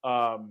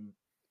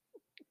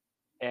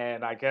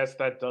 And I guess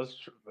that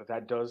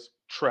does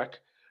trek.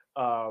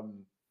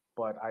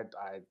 But I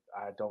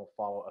don't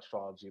follow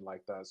astrology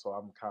like that, so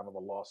I'm kind of a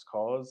lost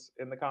cause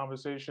in the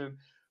conversation.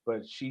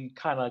 But she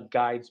kind of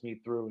guides me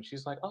through, and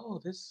she's like,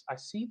 "Oh, I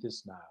see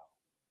this now.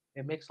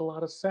 It makes a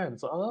lot of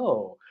sense."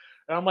 Oh,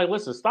 and I'm like,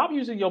 "Listen, stop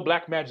using your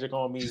black magic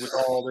on me with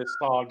all this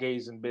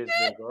stargazing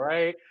business, all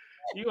right?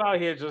 You out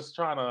here just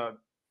trying to,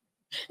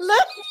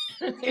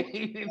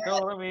 you know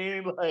what I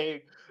mean?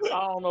 Like,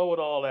 I don't know what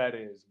all that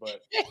is,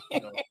 but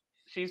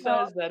she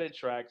says that it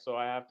tracks, so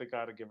I have to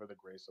kind of give her the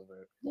grace of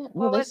it." Yeah,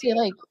 well, they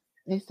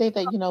say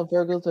that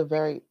Virgos are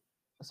very.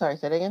 Sorry,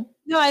 say that again.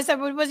 No, I said,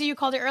 what was it you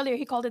called it earlier?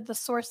 He called it the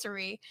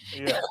sorcery.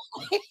 Yeah.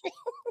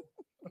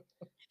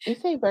 They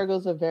say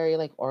Virgos are very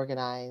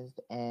organized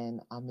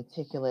and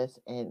meticulous,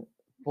 and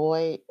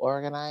boy,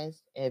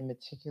 organized and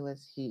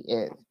meticulous he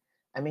is.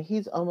 I mean,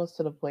 he's almost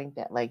to the point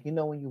that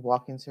when you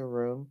walk into a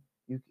room,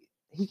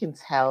 he can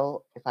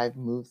tell if I've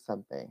moved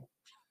something,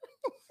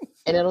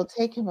 and it'll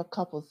take him a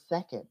couple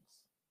seconds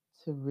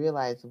to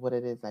realize what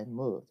it is I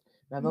moved.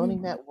 And I've only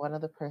met one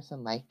other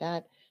person like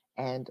that.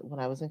 And when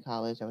I was in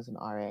college, I was an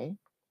RA,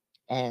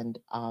 and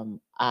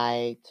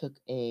I took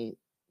a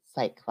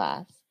psych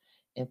class.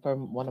 And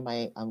from one of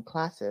my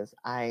classes,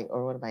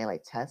 or one of my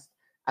tests,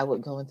 I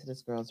would go into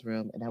this girl's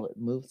room and I would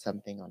move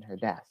something on her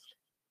desk.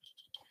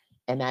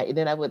 And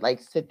then I would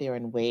sit there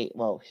and wait.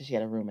 Well, she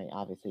had a roommate,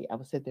 obviously. I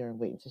would sit there and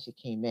wait until she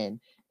came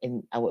in,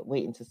 and I would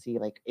wait to see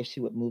if she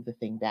would move the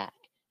thing back.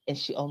 And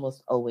she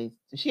always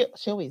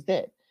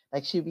did.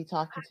 She'd be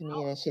talking to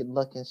me, and she'd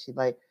look, and she'd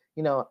I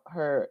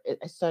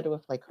started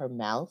with her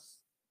mouse.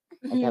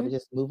 I would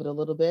just move it a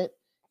little bit,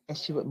 and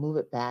she would move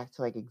it back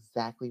to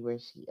exactly where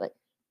she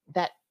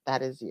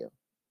that is you.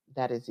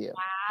 That is you.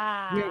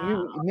 Wow.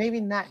 You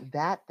maybe not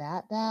that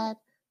bad,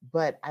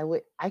 but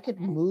I could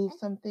move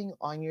something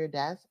on your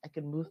desk. I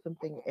could move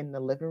something in the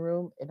living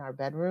room, in our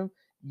bedroom.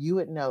 You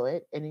would know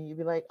it, and then you'd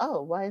be like,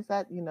 "Oh, why is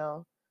that?"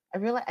 I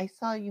realized I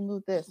saw you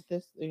move this.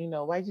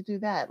 Why'd you do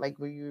that?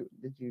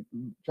 Did you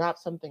drop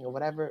something or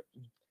whatever?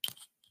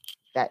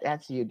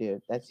 That's you,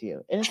 dude. That's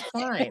you. And it's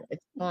fine.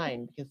 It's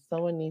fine, because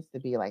someone needs to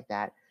be like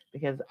that.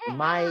 Because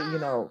my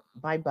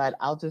butt,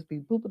 I'll just be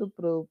boop boop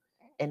boop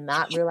and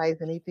not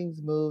realize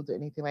anything's moved or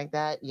anything like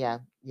that. Yeah.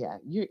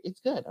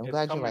 It's good. I'm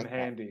glad you're like that. It's come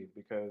in handy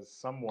because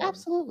someone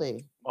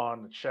absolutely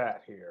on the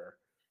chat here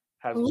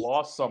has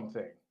lost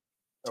something.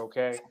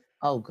 Okay.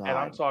 Oh God. And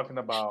I'm talking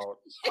about,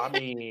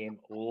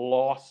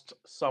 lost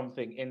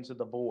something into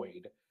the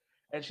void.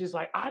 And she's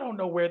like, "I don't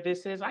know where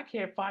this is. I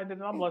can't find it."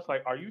 And I'm like,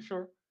 "Are you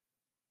sure?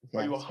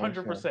 Are you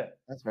 100%?"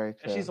 That's very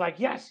true. And she's like,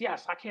 yes,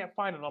 I can't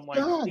find it. And I'm like,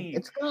 "Steve."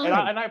 It's gone.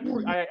 And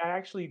I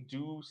actually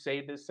do say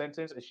this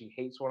sentence, and she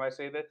hates when I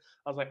say that.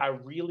 I was like, "I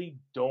really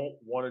don't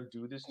want to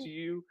do this to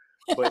you,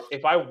 but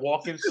if I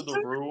walk into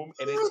the room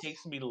and it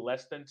takes me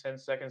less than 10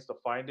 seconds to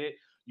find it,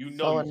 so you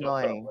annoying. fucked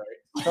up,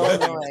 right?" So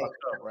annoying. You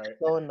fucked up, right?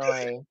 So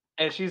annoying.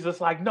 And she's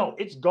just like, "No,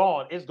 it's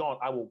gone. It's gone.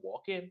 I will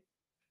walk in.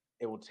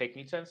 It will take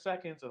me 10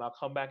 seconds, and I'll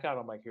come back out."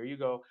 I'm like, "Here you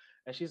go."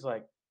 And she's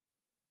like,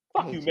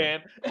 "Fuck you,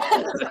 man."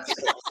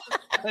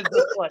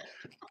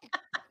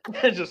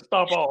 And just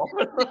stop off.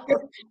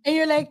 And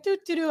you're like, "Do,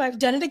 I've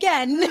done it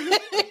again."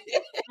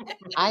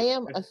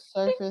 I'm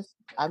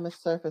a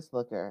surface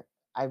looker.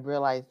 I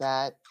realize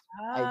that.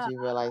 I do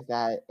realize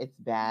that it's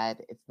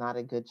bad. It's not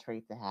a good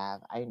trait to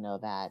have. I know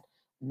that.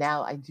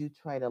 Now I do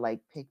try to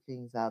pick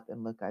things up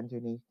and look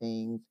underneath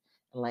things.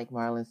 And like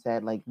Marlon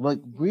said,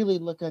 really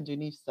look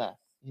underneath stuff,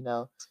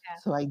 Yeah.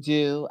 So I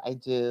do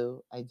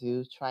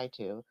try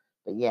to.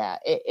 But yeah,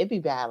 it'd be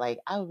bad.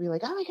 I would be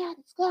like, "Oh my God,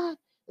 it's gone.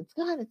 It's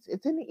gone.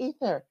 It's in the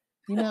ether."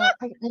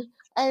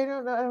 I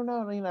don't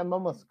know. I'm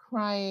almost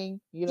crying,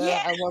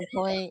 at one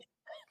point.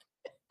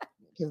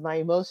 Because my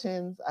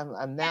emotions,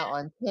 I'm now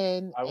on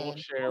 10. I will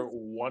share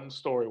one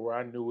story where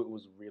I knew it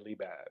was really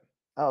bad.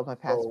 Oh, my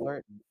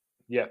passport.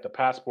 Yeah, the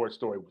passport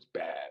story was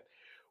bad.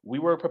 We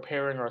were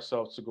preparing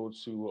ourselves to go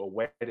to a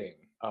wedding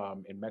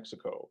in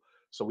Mexico.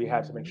 So we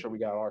had to make sure we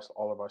got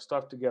all of our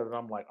stuff together. And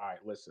I'm like, "All right,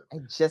 listen." I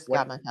just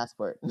got my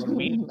passport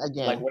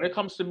again. When it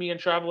comes to me and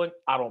traveling,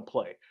 I don't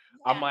play.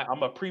 Yeah.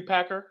 I'm a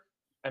pre-packer,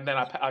 and then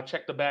I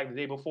check the bag the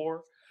day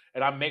before,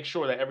 and I make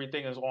sure that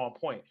everything is on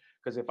point.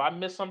 Because if I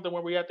miss something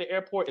when we're at the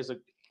airport,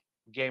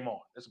 game on.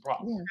 It's a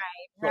problem. Yeah.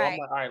 So I'm Right.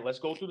 like, all right, let's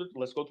go through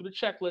the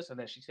checklist. And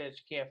then she said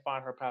she can't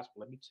find her passport.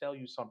 Let me tell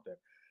you something.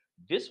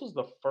 This was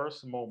the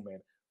first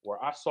moment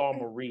where I saw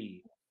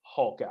Marie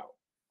Hulk out.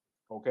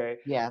 Okay.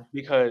 Yeah.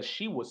 Because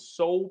she was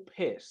so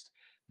pissed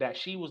that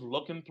she was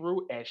looking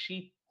through and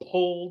she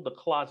pulled the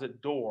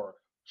closet door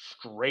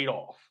straight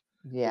off.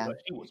 Yeah.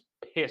 Because she was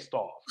pissed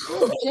off.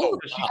 Jane,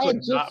 Because she I had could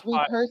not just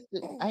find rehearsed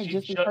it. I had she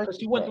just just rehearsed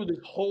she went it. through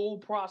this whole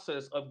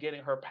process of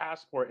getting her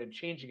passport and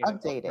changing it and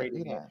Updated.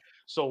 upgrading it. Yeah.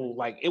 So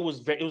like it was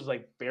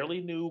like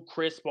fairly new,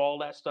 crisp, all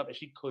that stuff, and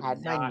she could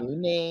Had my not new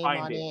name find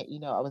on it.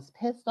 it. I was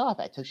pissed off.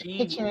 I took the She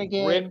picture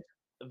again. ripped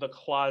the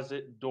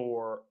closet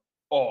door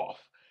off.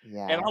 And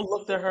Yeah. I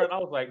looked at her and I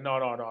was like,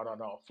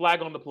 no.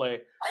 Flag on the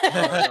play.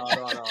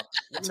 No.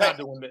 We're not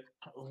doing this.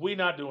 We're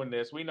not doing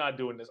this. We're not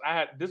doing this.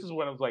 This is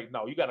when I was like,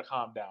 no, you gotta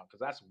calm down, because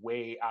that's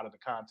way out of the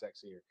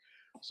context here.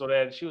 So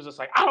then she was just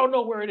like, I don't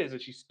know where it is.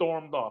 And she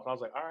stormed off. And I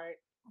was like, all right,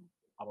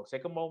 I'm gonna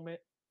take a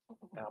moment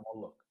and I'm gonna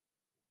look.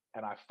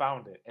 And I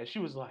found it. And she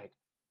was like,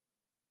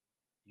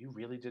 you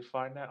really did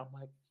find that? I'm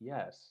like,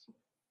 yes,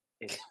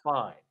 it's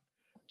fine.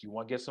 Do you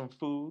want to get some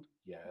food?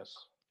 Yes.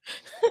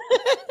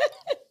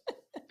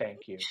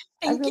 Thank you.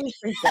 I Thank you. really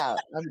freaked out.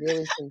 I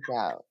really freaked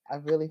out. I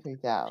really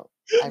freaked out.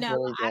 I No,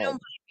 really I did. don't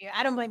blame you.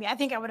 I don't blame you. I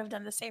think I would have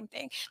done the same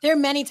thing. There are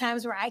many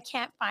times where I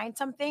can't find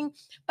something,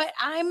 but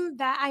I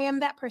am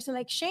that person.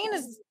 Like Shane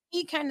is,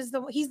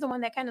 he's the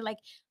one that kind of like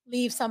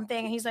leaves something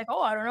and he's like,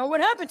 oh, I don't know what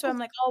happened to him. I'm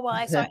like, oh well,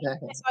 I saw it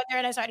there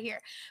and I saw it here.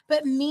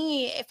 But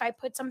me, if I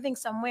put something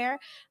somewhere,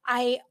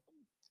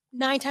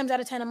 9 times out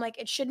of 10, I'm like,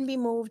 it shouldn't be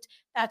moved.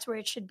 That's where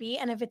it should be.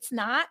 And if it's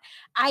not,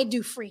 I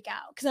do freak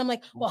out because I'm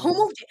like, well, who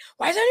moved it?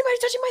 Why is anybody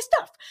touching my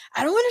stuff?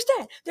 I don't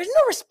understand. There's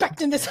no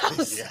respect in this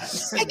house.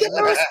 Yes. I get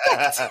no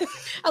respect.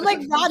 I'm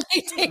like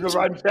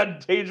Rodney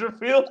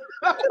Dangerfield.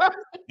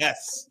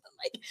 Yes.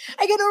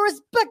 I get no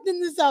respect in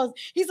this house.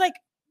 He's like,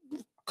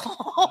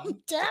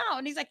 calm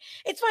down. He's like,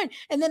 it's fine.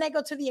 And then I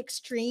go to the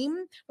extreme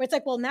where it's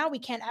like, well, now we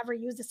can't ever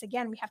use this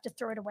again. We have to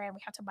throw it away and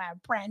we have to buy a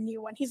brand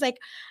new one. He's like,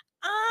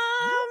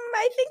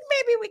 I think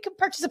maybe we could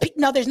purchase a piece.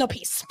 No, there's no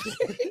piece.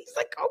 He's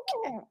like,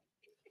 okay.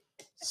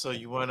 So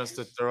you want us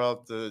to throw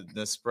out the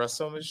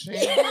Nespresso machine?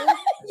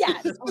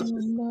 Yes. Oh,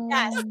 no.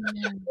 Yes.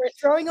 We're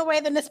throwing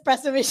away the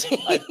Nespresso machine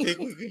I think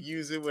we could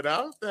use it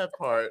without that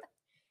part.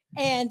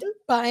 and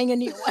buying a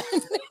new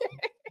one.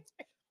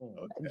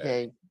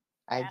 Dig.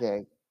 I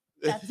dig.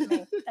 That's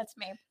me. That's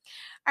me.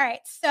 All right.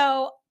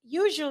 So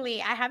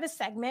usually I have a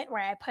segment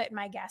where I put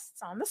my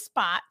guests on the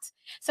spot.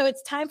 So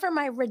it's time for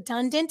my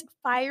redundant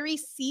fiery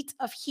seat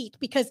of heat,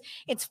 because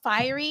it's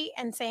fiery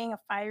and saying a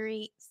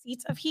fiery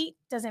seat of heat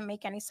doesn't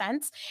make any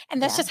sense. And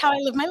that's Yeah. just how I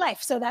live my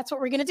life. So that's what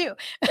we're going to do.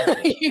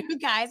 You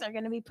guys are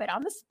going to be put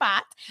on the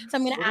spot. So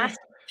I'm going to ask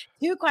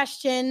 2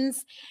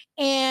 questions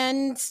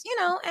and,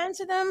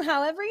 answer them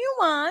however you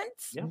want.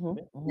 Yeah. Mhm,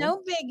 yeah. mhm.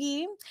 No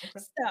biggie. Okay.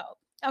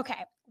 So,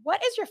 okay.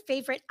 What is your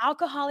favorite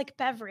alcoholic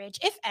beverage,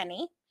 if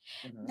any,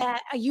 Mhm.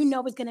 that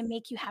is going to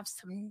make you have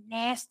some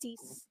nasty,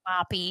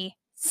 sloppy,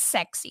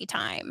 sexy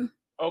time?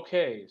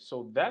 Okay,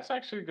 so that's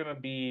actually gonna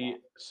be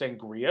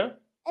sangria.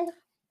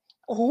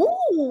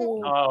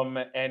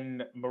 Oh,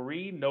 And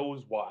Marie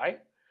knows why,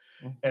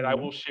 and I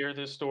Mhm, will share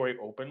this story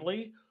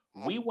openly.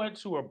 We went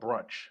to a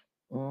brunch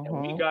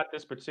and we mhm. got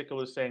this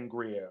particular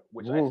sangria,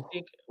 which I Ooh.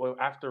 think, well,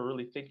 after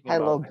really thinking Had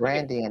a about little it,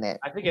 brandy in it.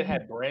 I think it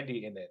had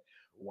brandy in it.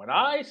 When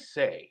I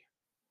say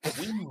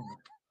we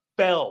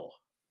fell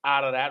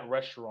out of that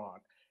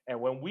restaurant, and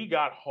when we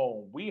got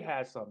home, we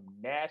had some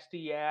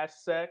nasty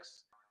ass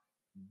sex.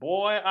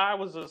 Boy, I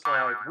was just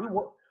like,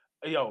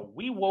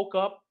 we woke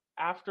up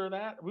after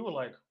that. We were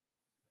like,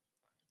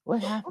 What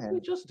what did we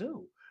happened? just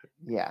do?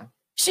 Yeah.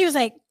 she was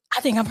like,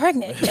 I think I'm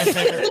pregnant.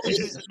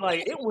 It's just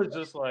like it was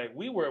just like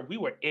we were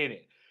in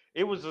it.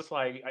 It was just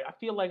like I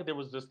feel like there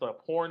was just a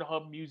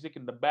Pornhub music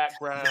in the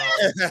background.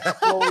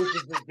 Clothes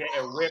was just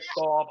getting ripped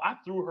off. I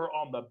threw her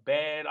on the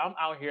bed. I'm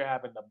out here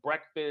having the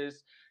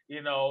breakfast.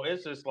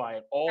 It's just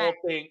like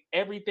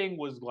everything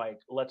was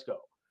like, let's go.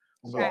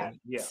 So Yeah.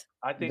 yeah,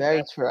 I think Very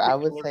that true. I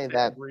would particular say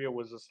that sangria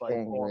was just like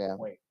on sangria.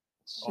 point.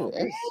 Shoot, On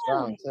it's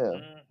strong too.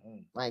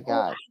 Mhm. My Oh,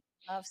 God.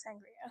 I love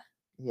sangria.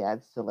 Yeah,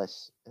 it's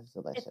delicious. It's It's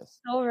delicious.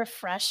 so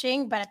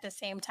refreshing, but at the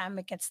same time,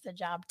 it gets the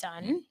job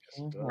done. Yes,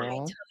 it I does. Mhm.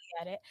 totally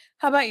get it.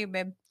 How about you,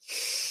 babe?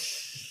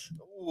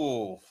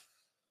 Ooh.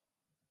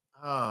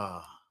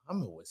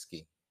 I'm a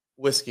whiskey.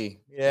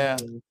 Whiskey. Yeah.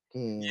 Whiskey.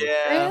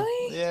 Yeah.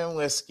 Really? Yeah,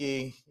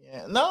 whiskey.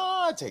 Yeah. No,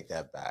 I take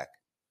that back.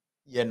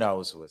 Yeah, no,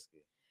 it's whiskey.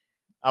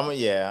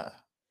 Yeah.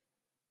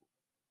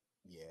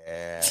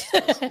 Yeah.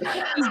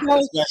 He's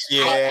going,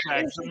 Yeah.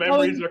 Back. he's The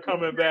memories going, are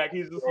coming back.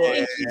 He's just like,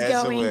 he's it's a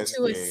going to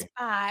a whiskey.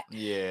 spot.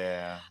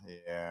 Yeah.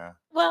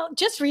 Well,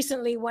 just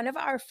recently, one of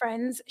our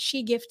friends,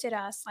 she gifted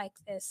us like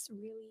this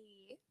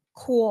really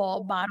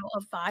cool bottle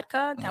of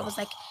vodka that was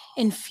like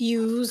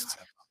infused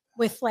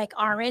with like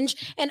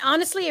orange. And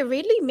honestly, it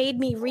really made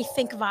me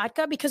rethink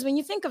vodka, because when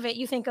you think of it,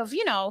 you think of,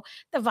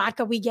 the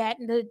vodka we get,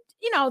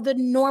 the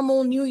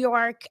normal New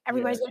York,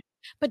 everybody's Yeah. like,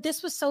 but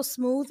this was so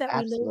smooth that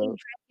we literally Absolute.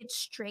 drank it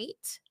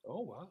straight.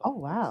 Oh wow. Oh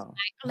wow.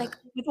 Like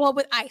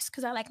with ice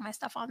because I like my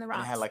stuff on the And it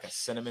rocks. had like a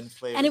cinnamon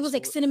flavor. And it was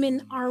like to it.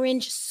 cinnamon, Mm.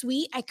 orange,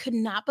 sweet. I could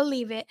not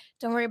believe it.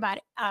 Don't worry about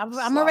it. I'm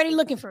Sloppy. already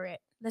looking for it.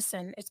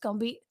 Listen, it's gonna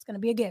be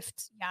a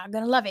gift. Y'all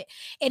gonna love it.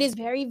 It is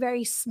very,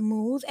 very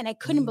smooth, and I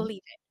couldn't Mhm.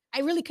 believe it.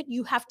 I really could.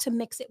 You have to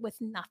mix it with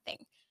nothing,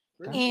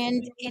 Really?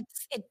 and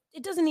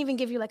it doesn't even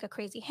give you like a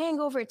crazy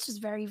hangover. It's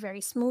just very,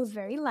 very smooth,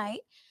 very light.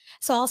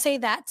 So I'll say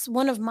that's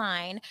one of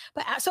mine.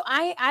 But so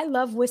I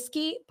love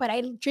whiskey, but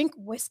I drink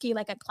whiskey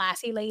like a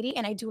classy lady,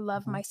 and I do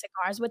love Mhm. my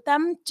cigars with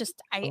them.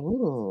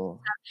 Ooh.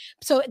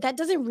 So that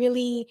doesn't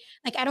really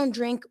like I don't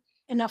drink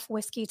enough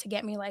whiskey to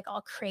get me like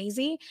all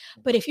crazy.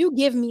 But if you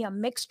give me a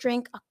mixed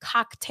drink, a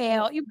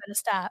cocktail, you better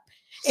stop.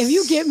 If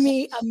you give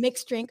me a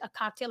mixed drink, a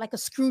cocktail, like a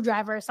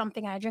screwdriver or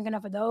something, and I drink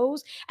enough of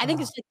those, I think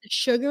Ah, it's like the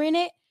sugar in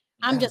it.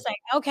 I'm ah, just like,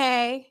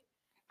 okay,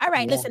 all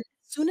right, yeah. listen.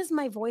 As soon as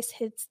my voice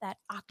hits that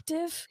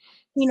octave,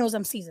 he knows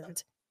I'm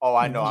seasoned. Oh,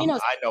 I know. He Mhm.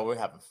 knows I know. We're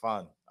having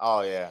fun.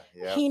 Oh yeah.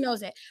 Yeah. he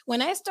knows it.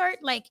 When I start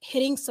like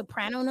hitting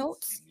soprano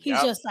notes, he's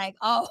Yep. just like,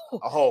 oh,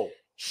 Oh,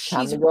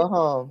 Time she's to go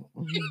home.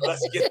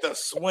 let's get the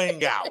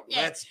swing out.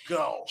 Yeah. Let's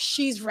go.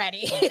 she's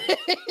ready.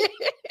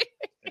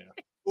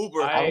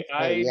 Uber. I would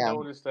I say, yeah.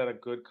 noticed that a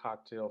good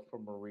cocktail for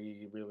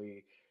Marie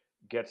really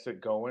gets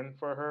it going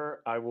for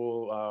her. I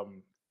will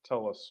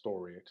tell a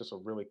story, just a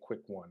really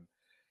quick one.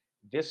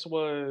 This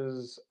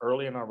was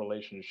early in our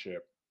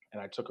relationship,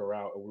 and I took her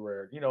out, and we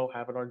were,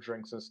 having our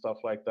drinks and stuff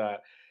like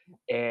that.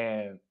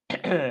 And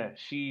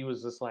she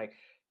was just like,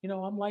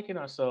 I'm liking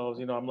ourselves.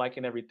 I'm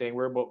liking everything.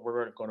 We're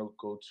going to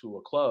go to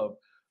a club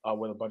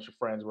with a bunch of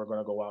friends. We're going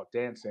to go out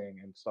dancing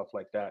and stuff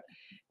like that.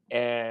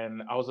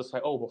 And I was just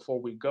like, oh, before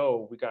we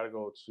go, we got to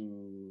go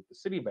to the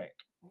Citibank.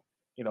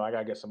 I got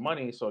to get some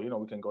money so,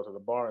 we can go to the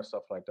bar and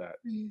stuff like that.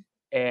 Mhm.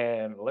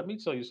 And let me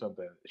tell you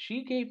something.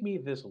 She gave me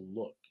this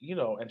look,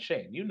 and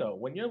Shane,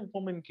 when your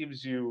woman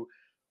gives you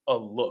a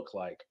look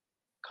like,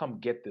 come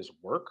get this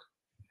work,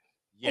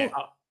 Yeah.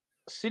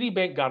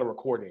 Citibank got a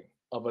recording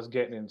of us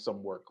getting in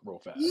some work real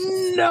fast.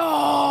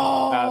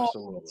 No.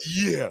 Absolutely.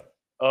 Yeah.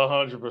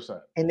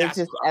 100%. And it That's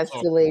just what I'm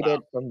talking escalated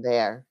about. from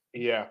there.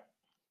 Yeah.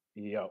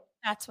 Yep.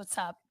 That's what's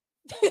up.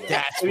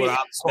 That's what I'm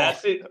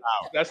That's talking it.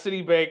 about. That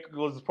Citibank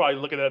was probably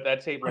looking at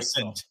that tape like,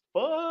 Percent.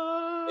 fuck.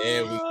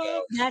 There we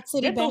go. That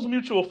Get those Citibank.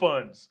 mutual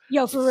funds.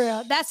 Yo, for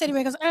real. That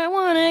Citibank goes, I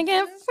wanna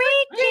get freaky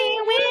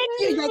with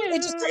you. Like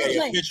it just Yeah, started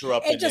your playing. picture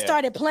up It in just there.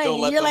 started playing. Don't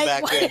And let you're them like,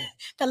 back what? in.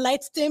 The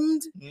lights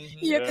dimmed. Mhm.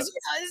 Yeah, because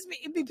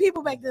it'd be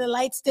people back there, the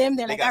lights dimmed.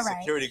 They're They like, got all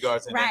right. security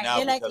guards in there Right. now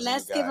They're like, because of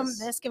you guys.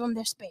 let's give them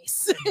their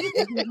space.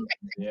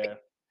 Yeah.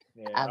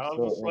 Yeah. I was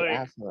just Absolutely. like,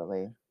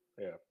 Absolutely.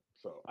 yeah.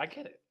 So I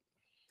get it.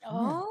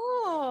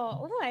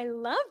 Oh, I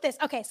love this.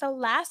 Okay, so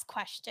last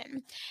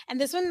question. And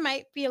this one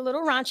might be a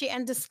little raunchy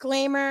and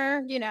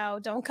disclaimer,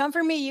 don't come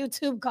for me,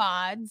 YouTube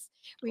gods.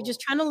 We're just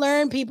trying to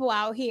learn people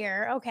out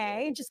here,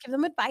 okay? Just give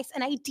them advice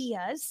and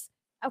ideas,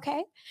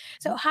 okay?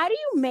 So how do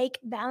you make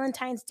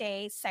Valentine's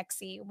Day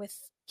sexy with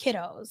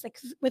kiddos, like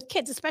with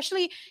kids,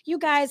 especially you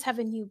guys have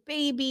a new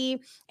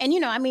baby and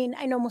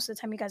I know most of the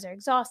time you guys are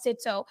exhausted.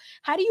 So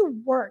how do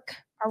you work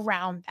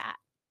around that?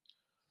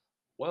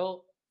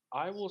 Well,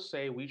 I will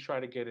say we try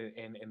to get it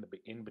in the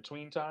in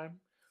between time.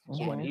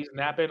 So when Mhm. he's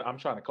napping, I'm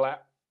trying to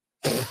clap.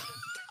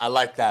 I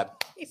like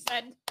that. He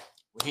said,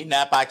 When he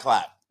nap, I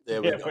clap.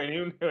 There we Yeah, go.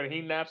 when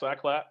he naps, I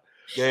clap.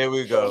 There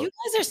we go. you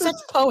guys are such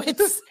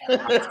poets. I'm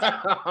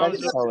Such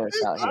just,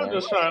 poets out I'm here.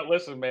 just trying to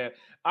listen, man.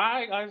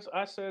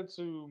 I said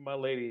to my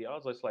lady, I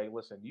was just like,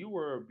 listen, you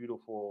were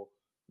beautiful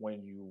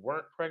when you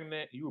weren't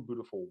pregnant. You were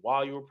beautiful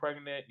while you were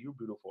pregnant. You were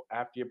beautiful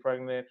after you're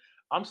pregnant.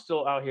 I'm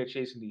still out here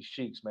chasing these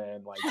cheeks,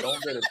 man. Like,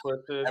 don't get it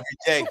twisted. Every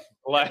day.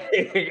 Like,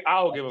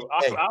 I don't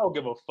Hey.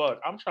 give a fuck.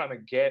 I'm trying to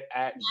get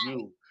at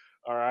you.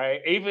 All right.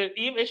 Even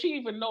she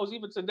even knows.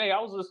 Even today, I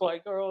was just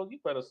like, girl, you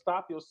better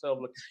stop yourself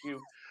looking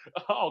cute.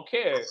 I don't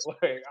care.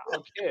 Like, I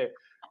don't care.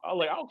 I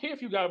don't care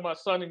if you got my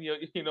son in your,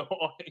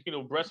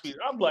 breastfeeding.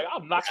 I'm like,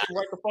 I'll knock you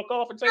right the fuck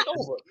off and take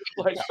over.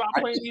 Like, stop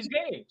playing these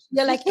games.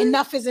 You're like,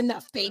 enough is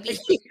enough, baby.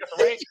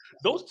 Right?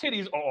 Those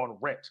titties are on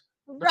rent.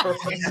 Right.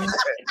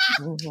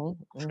 Mhm.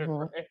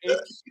 Mhm.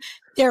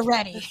 They're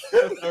ready.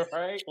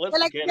 Right? Let's They're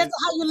like, get that's it.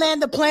 how you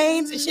land the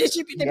planes and shit.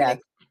 They be Yes.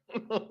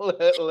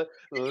 like,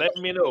 let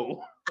me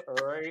know. All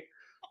right.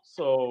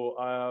 So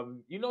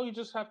you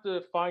just have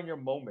to find your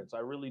moments. I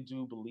really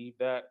do believe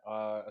that.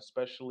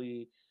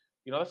 Especially,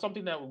 that's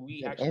something that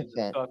we An actually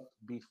infant. discussed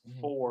Mhm.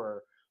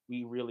 before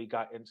we really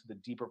got into the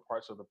deeper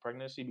parts of the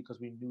pregnancy because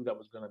we knew that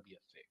was gonna be a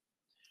thing.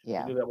 We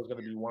Yeah. knew that was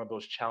gonna be one of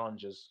those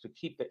challenges to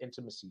keep the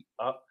intimacy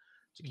up,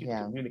 to keep the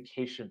Yeah.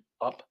 communication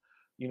up,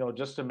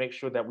 just to make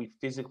sure that we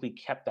physically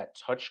kept that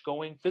touch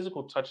going.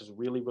 Physical touch is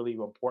really, really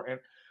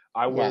important.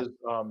 I Yes.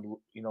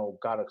 was,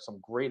 got some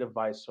great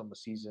advice from a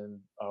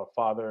seasoned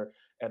father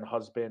and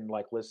husband.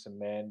 Like, listen,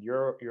 man,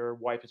 your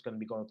wife is going to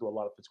be going through a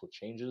lot of physical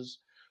changes.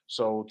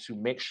 So to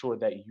make sure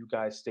that you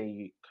guys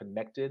stay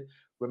connected,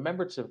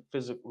 remember to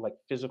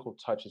physical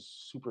touch is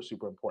super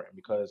super important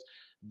because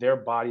their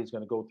body is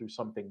going to go through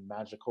something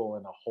magical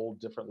and a whole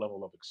different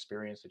level of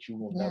experience that you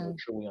will never Yeah.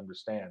 truly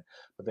understand,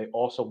 but they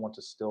also want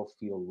to still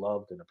feel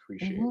loved and Hmm.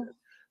 appreciated.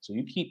 So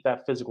you keep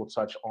that physical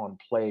touch on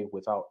play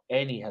without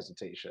any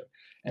hesitation,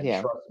 and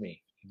Yeah. trust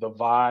me, the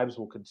vibes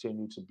will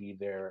continue to be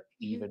there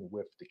Mhm. even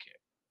with the kid.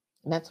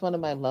 And that's one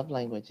of my love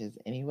languages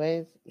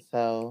anyways.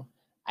 So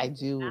Yeah.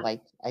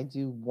 I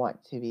do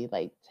want to be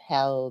like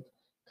held,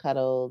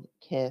 cuddled,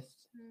 kissed,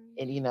 Mm.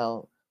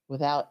 and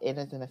without it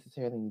doesn't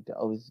necessarily need to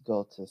always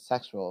go to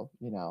sexual,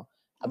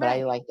 but I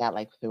Right. like that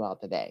like throughout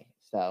the day.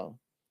 So,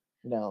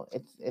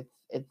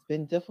 it's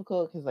been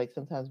difficult because like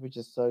sometimes we're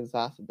just so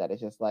exhausted that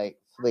it's just like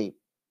sleep.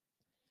 Yep.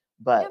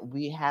 But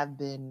we have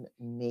been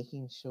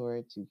making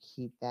sure to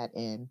keep that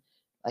in.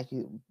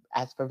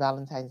 As for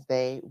Valentine's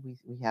Day,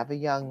 we have a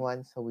young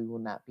one, so we will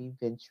not be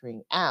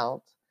venturing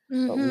out, but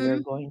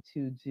Mm-hmm.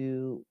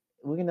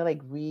 we're gonna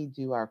like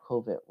redo our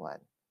COVID one.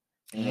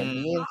 We're gonna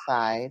Mm. be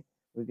inside.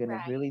 We're gonna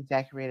Right. really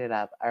decorate it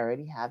up. I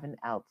already have an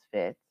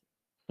outfit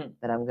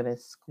that I'm gonna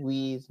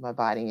squeeze my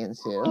body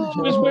Just into.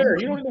 wear Oh,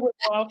 it. You don't need to wear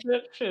no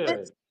outfit.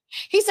 that's- Shit.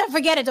 he said,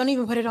 "Forget it. Don't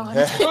even put it on."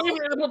 You don't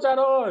even have to put that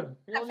on.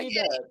 You don't need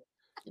Forget it. that.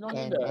 You don't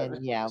need And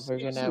that. yeah, Just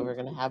sneak we're suit.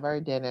 gonna have our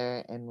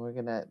dinner, and we're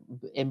gonna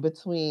in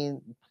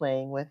between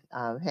playing with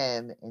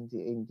him and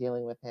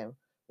dealing with him,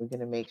 we're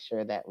gonna make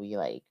sure that we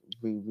like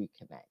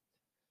reconnect.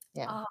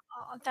 Yeah.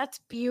 Oh, that's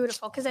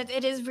beautiful because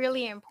it is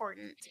really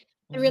important.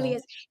 It really Hmm.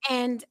 is.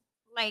 And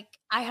like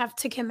I have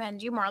to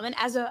commend you, Marlon,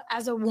 as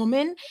a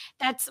woman.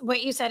 That's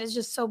what you said is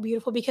just so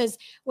beautiful because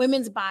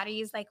women's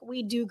bodies, like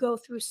we do go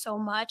through so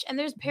much. And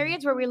there's Hmm.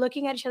 periods where we're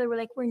looking at each other, we're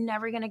like, we're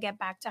never gonna get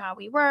back to how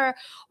we were,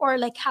 or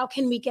like how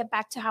can we get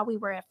back to how we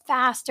were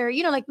faster?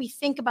 Like we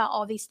think about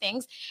all these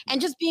things. And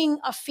just being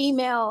a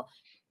female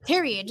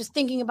period, just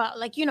thinking about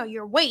like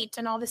your weight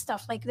and all this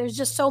stuff, like there's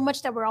just so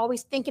much that we're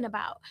always thinking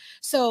about.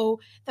 So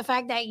the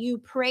fact that you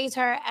praise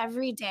her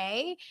every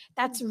day,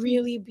 that's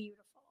really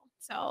beautiful.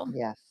 So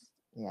Yes.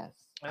 Yes.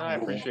 And I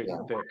Thank appreciate the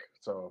you. thick.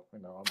 So,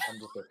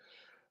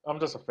 I'm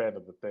just a fan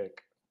of the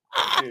thick.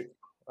 It-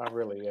 I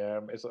really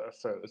am. It's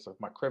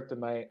my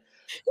kryptonite.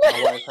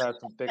 My wife had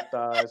some thick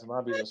thighs, and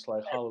I'll be just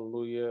like,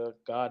 hallelujah.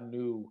 God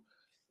knew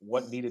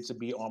what needed to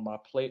be on my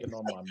plate and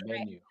on my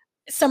menu.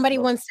 somebody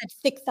Look, once said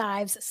thick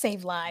thighs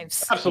save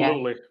lives. Yes.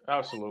 absolutely,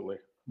 absolutely,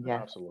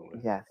 Yes. absolutely.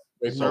 Yes.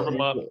 Great He Serve poet.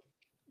 them is. up,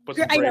 put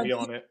some I know, gravy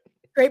on it.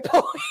 great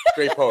poet.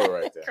 Great poet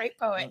right there. Great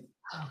poet. Mm.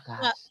 Oh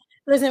Uh, gosh.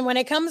 listen, when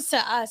it comes to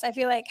us, I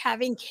feel like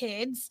having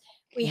kids,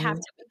 we have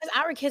Hmm. to because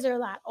our kids are a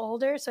lot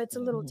older, so it's a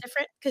little Hmm.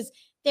 different because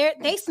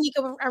they sneak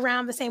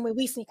around the same way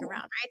we sneak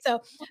around, right?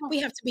 So we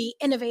have to be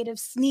innovative,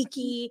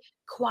 sneaky,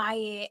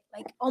 quiet,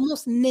 like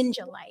almost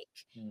ninja like.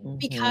 Mm. Hmm.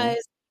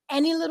 Because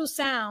any little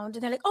sound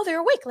and they're like, oh, they're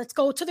awake, let's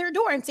go to their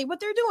door and see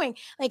what they're doing.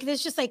 Like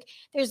there's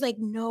like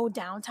no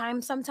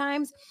downtime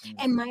sometimes.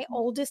 And Mm. my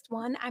oldest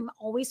one, I'm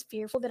always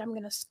fearful that I'm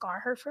gonna scar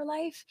her for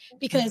life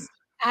because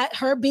at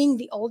her being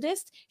the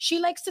oldest, she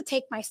likes to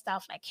take my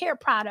stuff like hair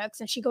products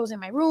and she goes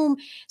in my room.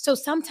 So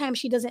sometimes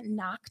she doesn't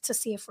knock to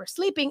see if we're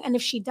sleeping, and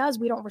if she does,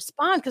 we don't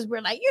respond because we're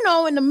like,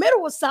 in the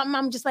middle of something.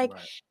 I'm just like,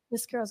 Right.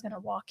 this girl's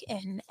gonna walk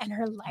in and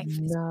her life is.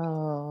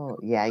 No.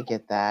 Yeah, I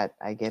get that.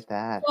 I get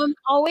that. I'm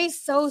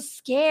always so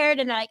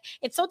scared, and like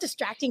it's so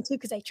distracting too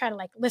because I try to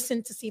like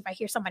listen to see if I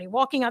hear somebody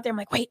walking out there. I'm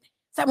like, wait,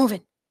 stop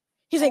moving.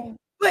 He's like,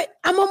 but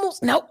I'm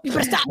almost nope. You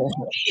better stop.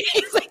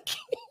 He's like,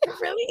 it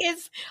really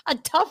is a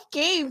tough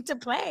game to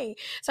play.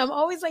 So I'm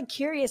always like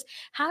curious,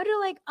 how do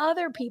like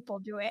other people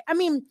do it? I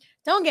mean,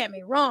 don't get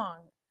me wrong.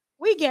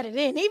 We get it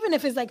in, even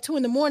if it's like 2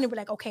 in the morning. We're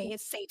like, okay,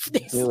 it's safe. They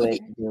Do it.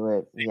 sleep. Do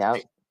it.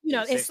 Yep.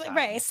 Yeah, It's same time.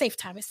 right. It's safe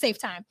time. It's safe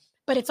time.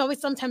 But it's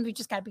always sometimes we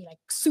just gotta be like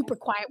super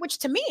quiet, which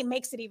to me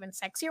makes it even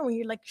sexier when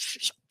you're like,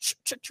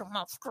 shut your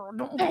mouth, girl.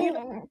 Don't be like,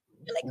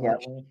 you're like,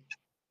 Yep. Mhm.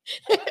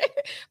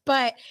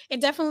 but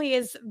it definitely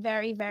is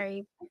very,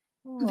 very,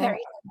 Oh, very,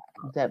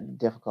 that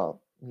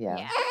difficult. Yeah.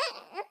 yeah.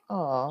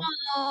 Oh.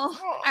 Oh,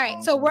 all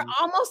right. So we're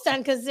almost done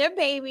because their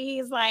baby,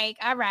 he's like,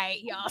 all right,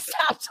 y'all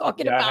stop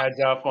talking Yeah, I about had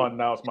y'all fun.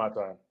 Now it's my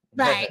time.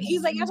 right.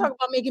 He's like, you're talking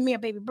about making me a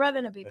baby brother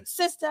and a baby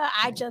sister.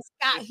 I just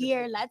got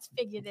here. Let's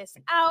figure this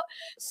out.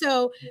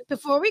 So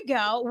before we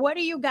go, what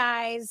do you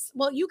guys?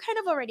 Well, you kind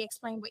of already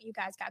explained what you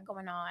guys got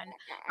going on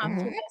for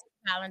Mhm. this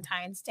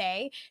Valentine's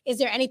Day. Is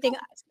there anything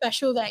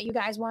special that you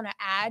guys want to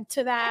add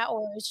to that,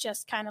 or it's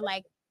just kind of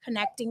like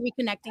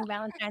reconnecting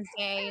Valentine's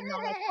Day and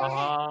all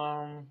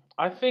that?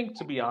 I think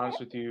to be honest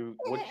with you,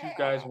 what you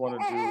guys want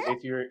to do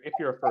if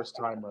you're a first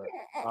timer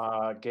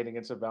getting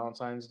into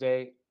Valentine's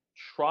Day,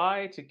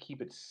 try to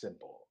keep it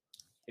simple.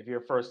 If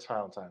you're a first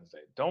Valentine's Day,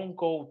 don't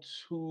go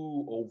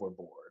too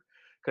overboard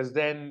because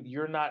then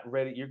you're not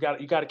ready. You got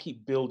to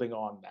keep building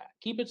on that.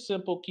 Keep it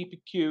simple, keep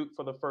it cute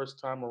for the first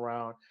time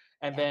around,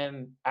 and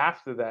then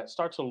after that,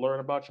 start to learn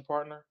about your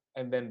partner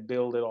and then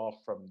build it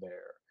off from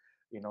there.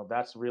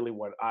 That's really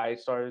what I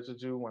started to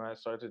do when I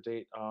started to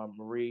date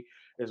Marie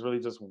is really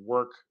just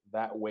work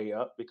that way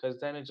up because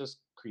then it just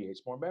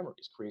creates more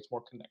memories, creates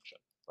more connection.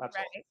 That's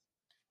all. Right.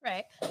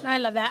 Right. No, I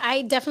love that.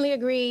 I definitely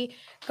agree.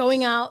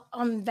 Going out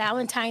on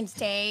Valentine's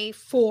Day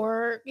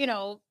for,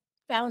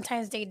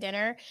 Valentine's Day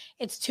dinner,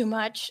 it's too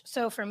much.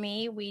 So for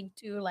me, we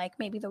do like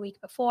maybe the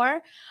week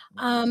before.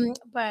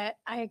 But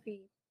I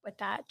agree with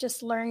that.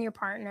 Just learn your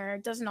partner.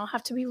 It doesn't all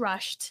have to be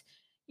rushed.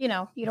 You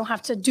don't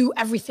have to do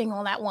everything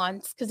all at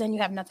once because then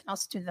you have nothing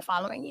else to do the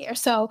following year.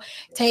 So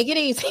take it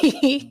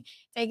easy.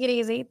 Take it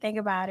easy. Think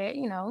about it.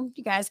 You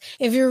guys,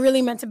 if you're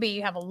really meant to be,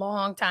 you have a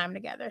long time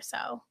together.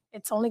 So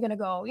it's only going to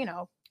go,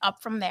 up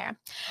from there.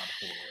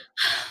 Absolutely.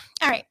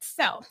 All right.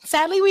 So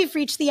sadly, we've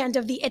reached the end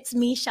of the It's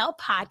Me, Shell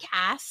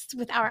podcast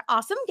with our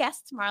awesome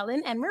guests, Marlon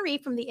and Marie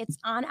from the It's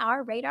On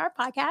Our Radar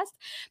podcast.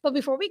 But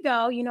before we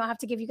go, I have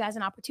to give you guys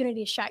an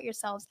opportunity to shout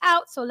yourselves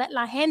out. So let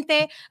la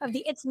gente of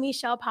the It's Me,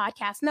 Shell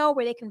podcast know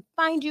where they can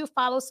find you,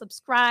 follow,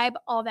 subscribe,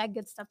 all that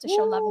good stuff to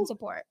show love and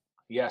support.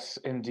 Yes,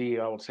 indeed.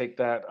 I will take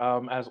that.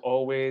 As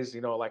always,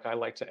 like I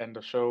like to end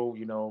the show,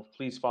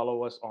 please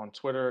follow us on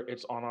Twitter.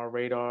 It's On Our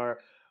Radar.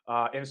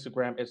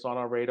 Instagram, It's On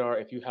Our Radar.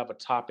 If you have a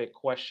topic,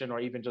 question,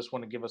 or even just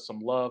want to give us some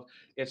love,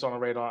 It's On Our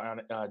Radar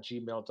on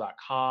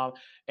gmail.com.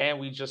 And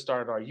we just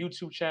started our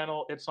YouTube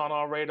channel, It's On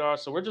Our Radar.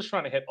 So we're just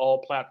trying to hit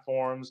all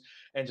platforms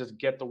and just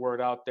get the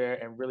word out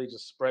there and really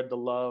just spread the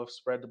love,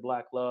 spread the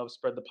Black love,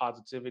 spread the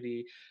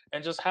positivity,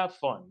 and just have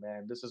fun,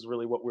 man. This is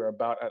really what we're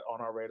about at On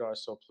Our Radar.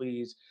 So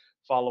please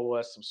follow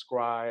us,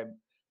 subscribe,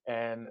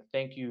 and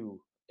thank you.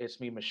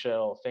 It's me,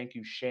 Michelle. Thank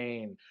you,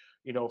 Shane,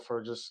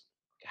 for just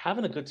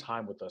having a good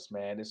time with us,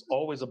 man. It's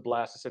always a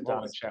blast to sit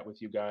down and chat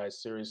with you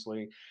guys,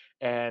 seriously.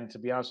 And to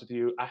be honest with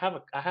you, I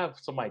have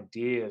some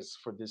ideas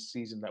for this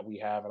season that we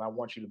have, and I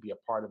want you to be a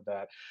part of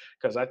that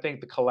because I think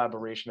the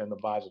collaboration and the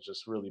vibes are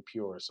just really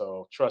pure.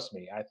 So trust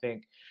me, I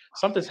think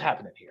something's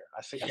happening here.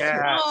 I see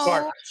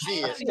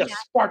a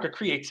spark of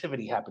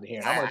creativity happening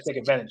here, and I'm going to take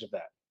advantage of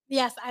that.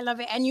 Yes, I love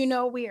it. And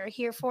we are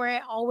here for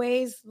it.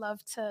 Always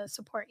love to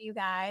support you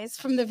guys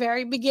from the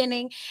very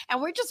beginning.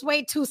 And we're just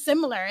way too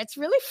similar. It's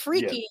really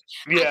freaky.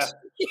 Yeah.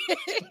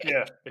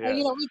 And,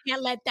 we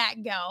can't let that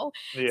go.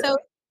 Yeah. So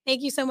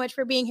thank you so much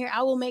for being here.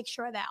 I will make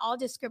sure that all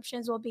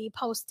descriptions will be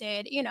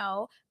posted,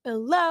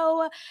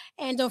 below.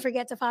 And don't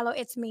forget to follow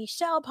It's Me,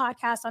 Shell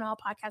podcast on all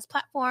podcast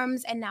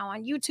platforms and now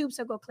on YouTube.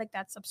 So go click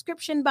that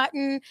subscription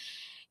button.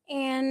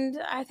 And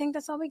I think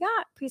that's all we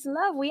got. Peace and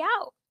love. We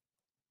out.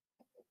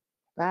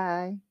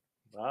 Bye.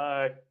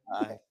 Bye.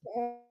 Bye.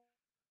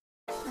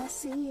 I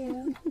see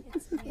you.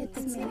 It's me.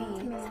 It's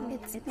me.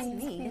 It's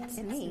me. It's me. It's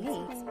me.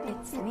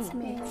 It's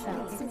me.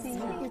 It's me.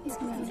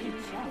 It's me.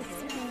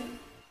 It's me.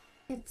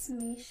 It's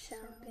me. Shell.